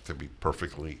women, to be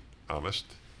perfectly honest.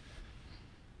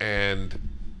 And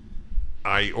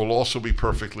I will also be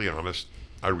perfectly honest,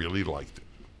 I really liked it.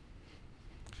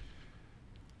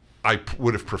 I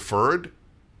would have preferred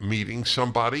meeting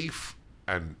somebody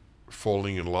and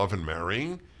falling in love and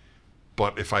marrying.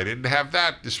 But if I didn't have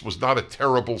that, this was not a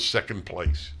terrible second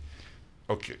place.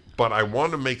 Okay, but I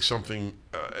want to make something,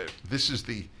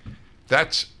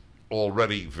 that's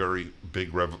already very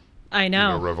big I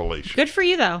know. Revelation. Good for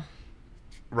you, though.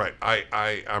 Right.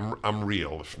 I'm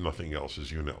real, if nothing else,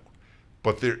 as you know.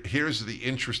 But here's the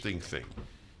interesting thing.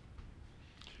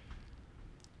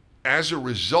 As a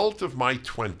result of my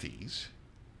 20s,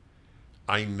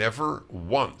 I never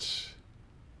once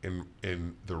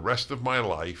in the rest of my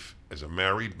life as a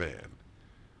married man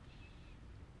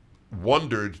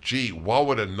wondered, gee, what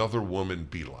would another woman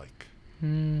be like?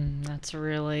 That's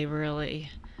really, really,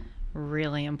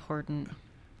 really important.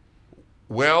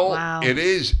 Well, Wow.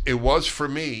 It was for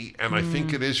me, and I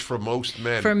think it is for most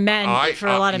men. For men, for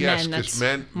a lot of yes, men, 'cause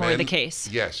that's more the case.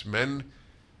 Yes, men,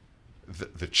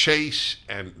 the chase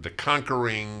and the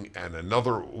conquering and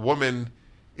another woman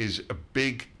is a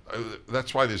big,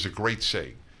 that's why there's a great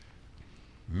saying.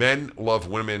 Men love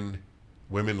women,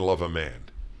 women love a man.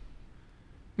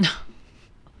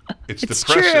 It's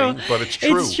depressing, true. but it's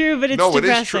true. It's true, but it's no, depressing.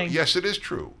 it is true. Yes, it is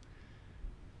true.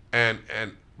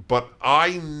 But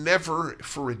I never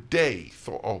for a day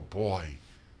thought, oh boy,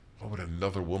 what would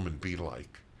another woman be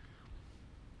like?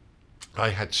 I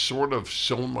had sort of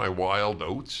sown my wild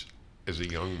oats as a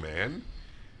young man.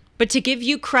 But to give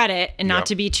you credit and not Yep.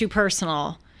 to be too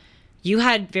personal, you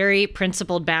had very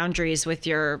principled boundaries with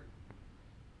your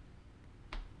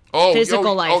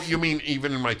physical life. Oh, you mean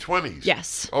even in my 20s?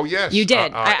 Yes. Oh, yes. You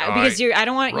did. Because I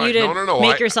don't want you to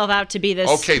make yourself out to be this.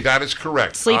 Okay, that is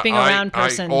correct. Sleeping around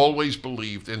person. I always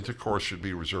believed intercourse should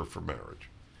be reserved for marriage.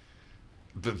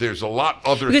 There's a lot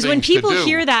other because things when people to do.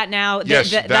 hear that now,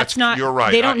 Yes, that's not. You're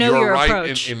right. They don't know you're your right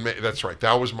approach. That's right.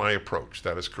 That was my approach.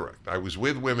 That is correct. I was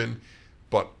with women,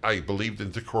 but I believed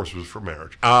intercourse was for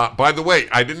marriage. By the way,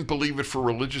 I didn't believe it for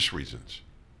religious reasons,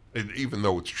 even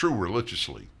though it's true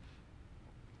religiously.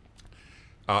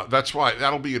 That's why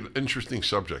that'll be an interesting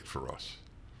subject for us.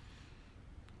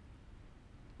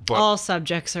 But all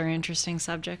subjects are interesting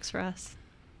subjects for us.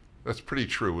 That's pretty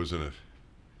true, isn't it?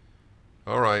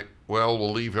 All right. Well,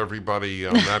 we'll leave everybody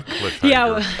on that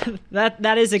cliffhanger. Yeah,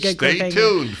 that is a good cliffhanger. Stay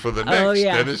tuned for the next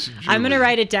Dennis and Julie. I'm going to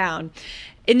write it down.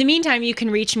 In the meantime, you can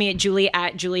reach me at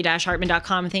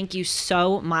julie@julie-hartman.com. Thank you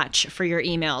so much for your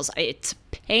emails. It's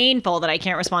painful that I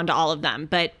can't respond to all of them,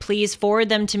 but please forward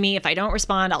them to me. If I don't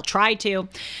respond, I'll try to.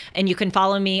 And you can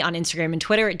follow me on Instagram and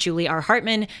Twitter at Julie R.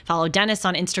 Hartman. Follow Dennis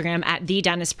on Instagram at the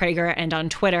Dennis Prager and on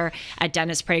Twitter at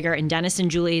Dennis Prager. And Dennis and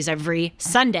Julie is every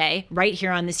Sunday right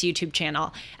here on this YouTube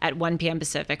channel at 1 p.m.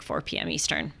 Pacific, 4 p.m.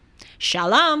 Eastern.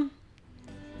 Shalom.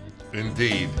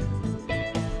 Indeed.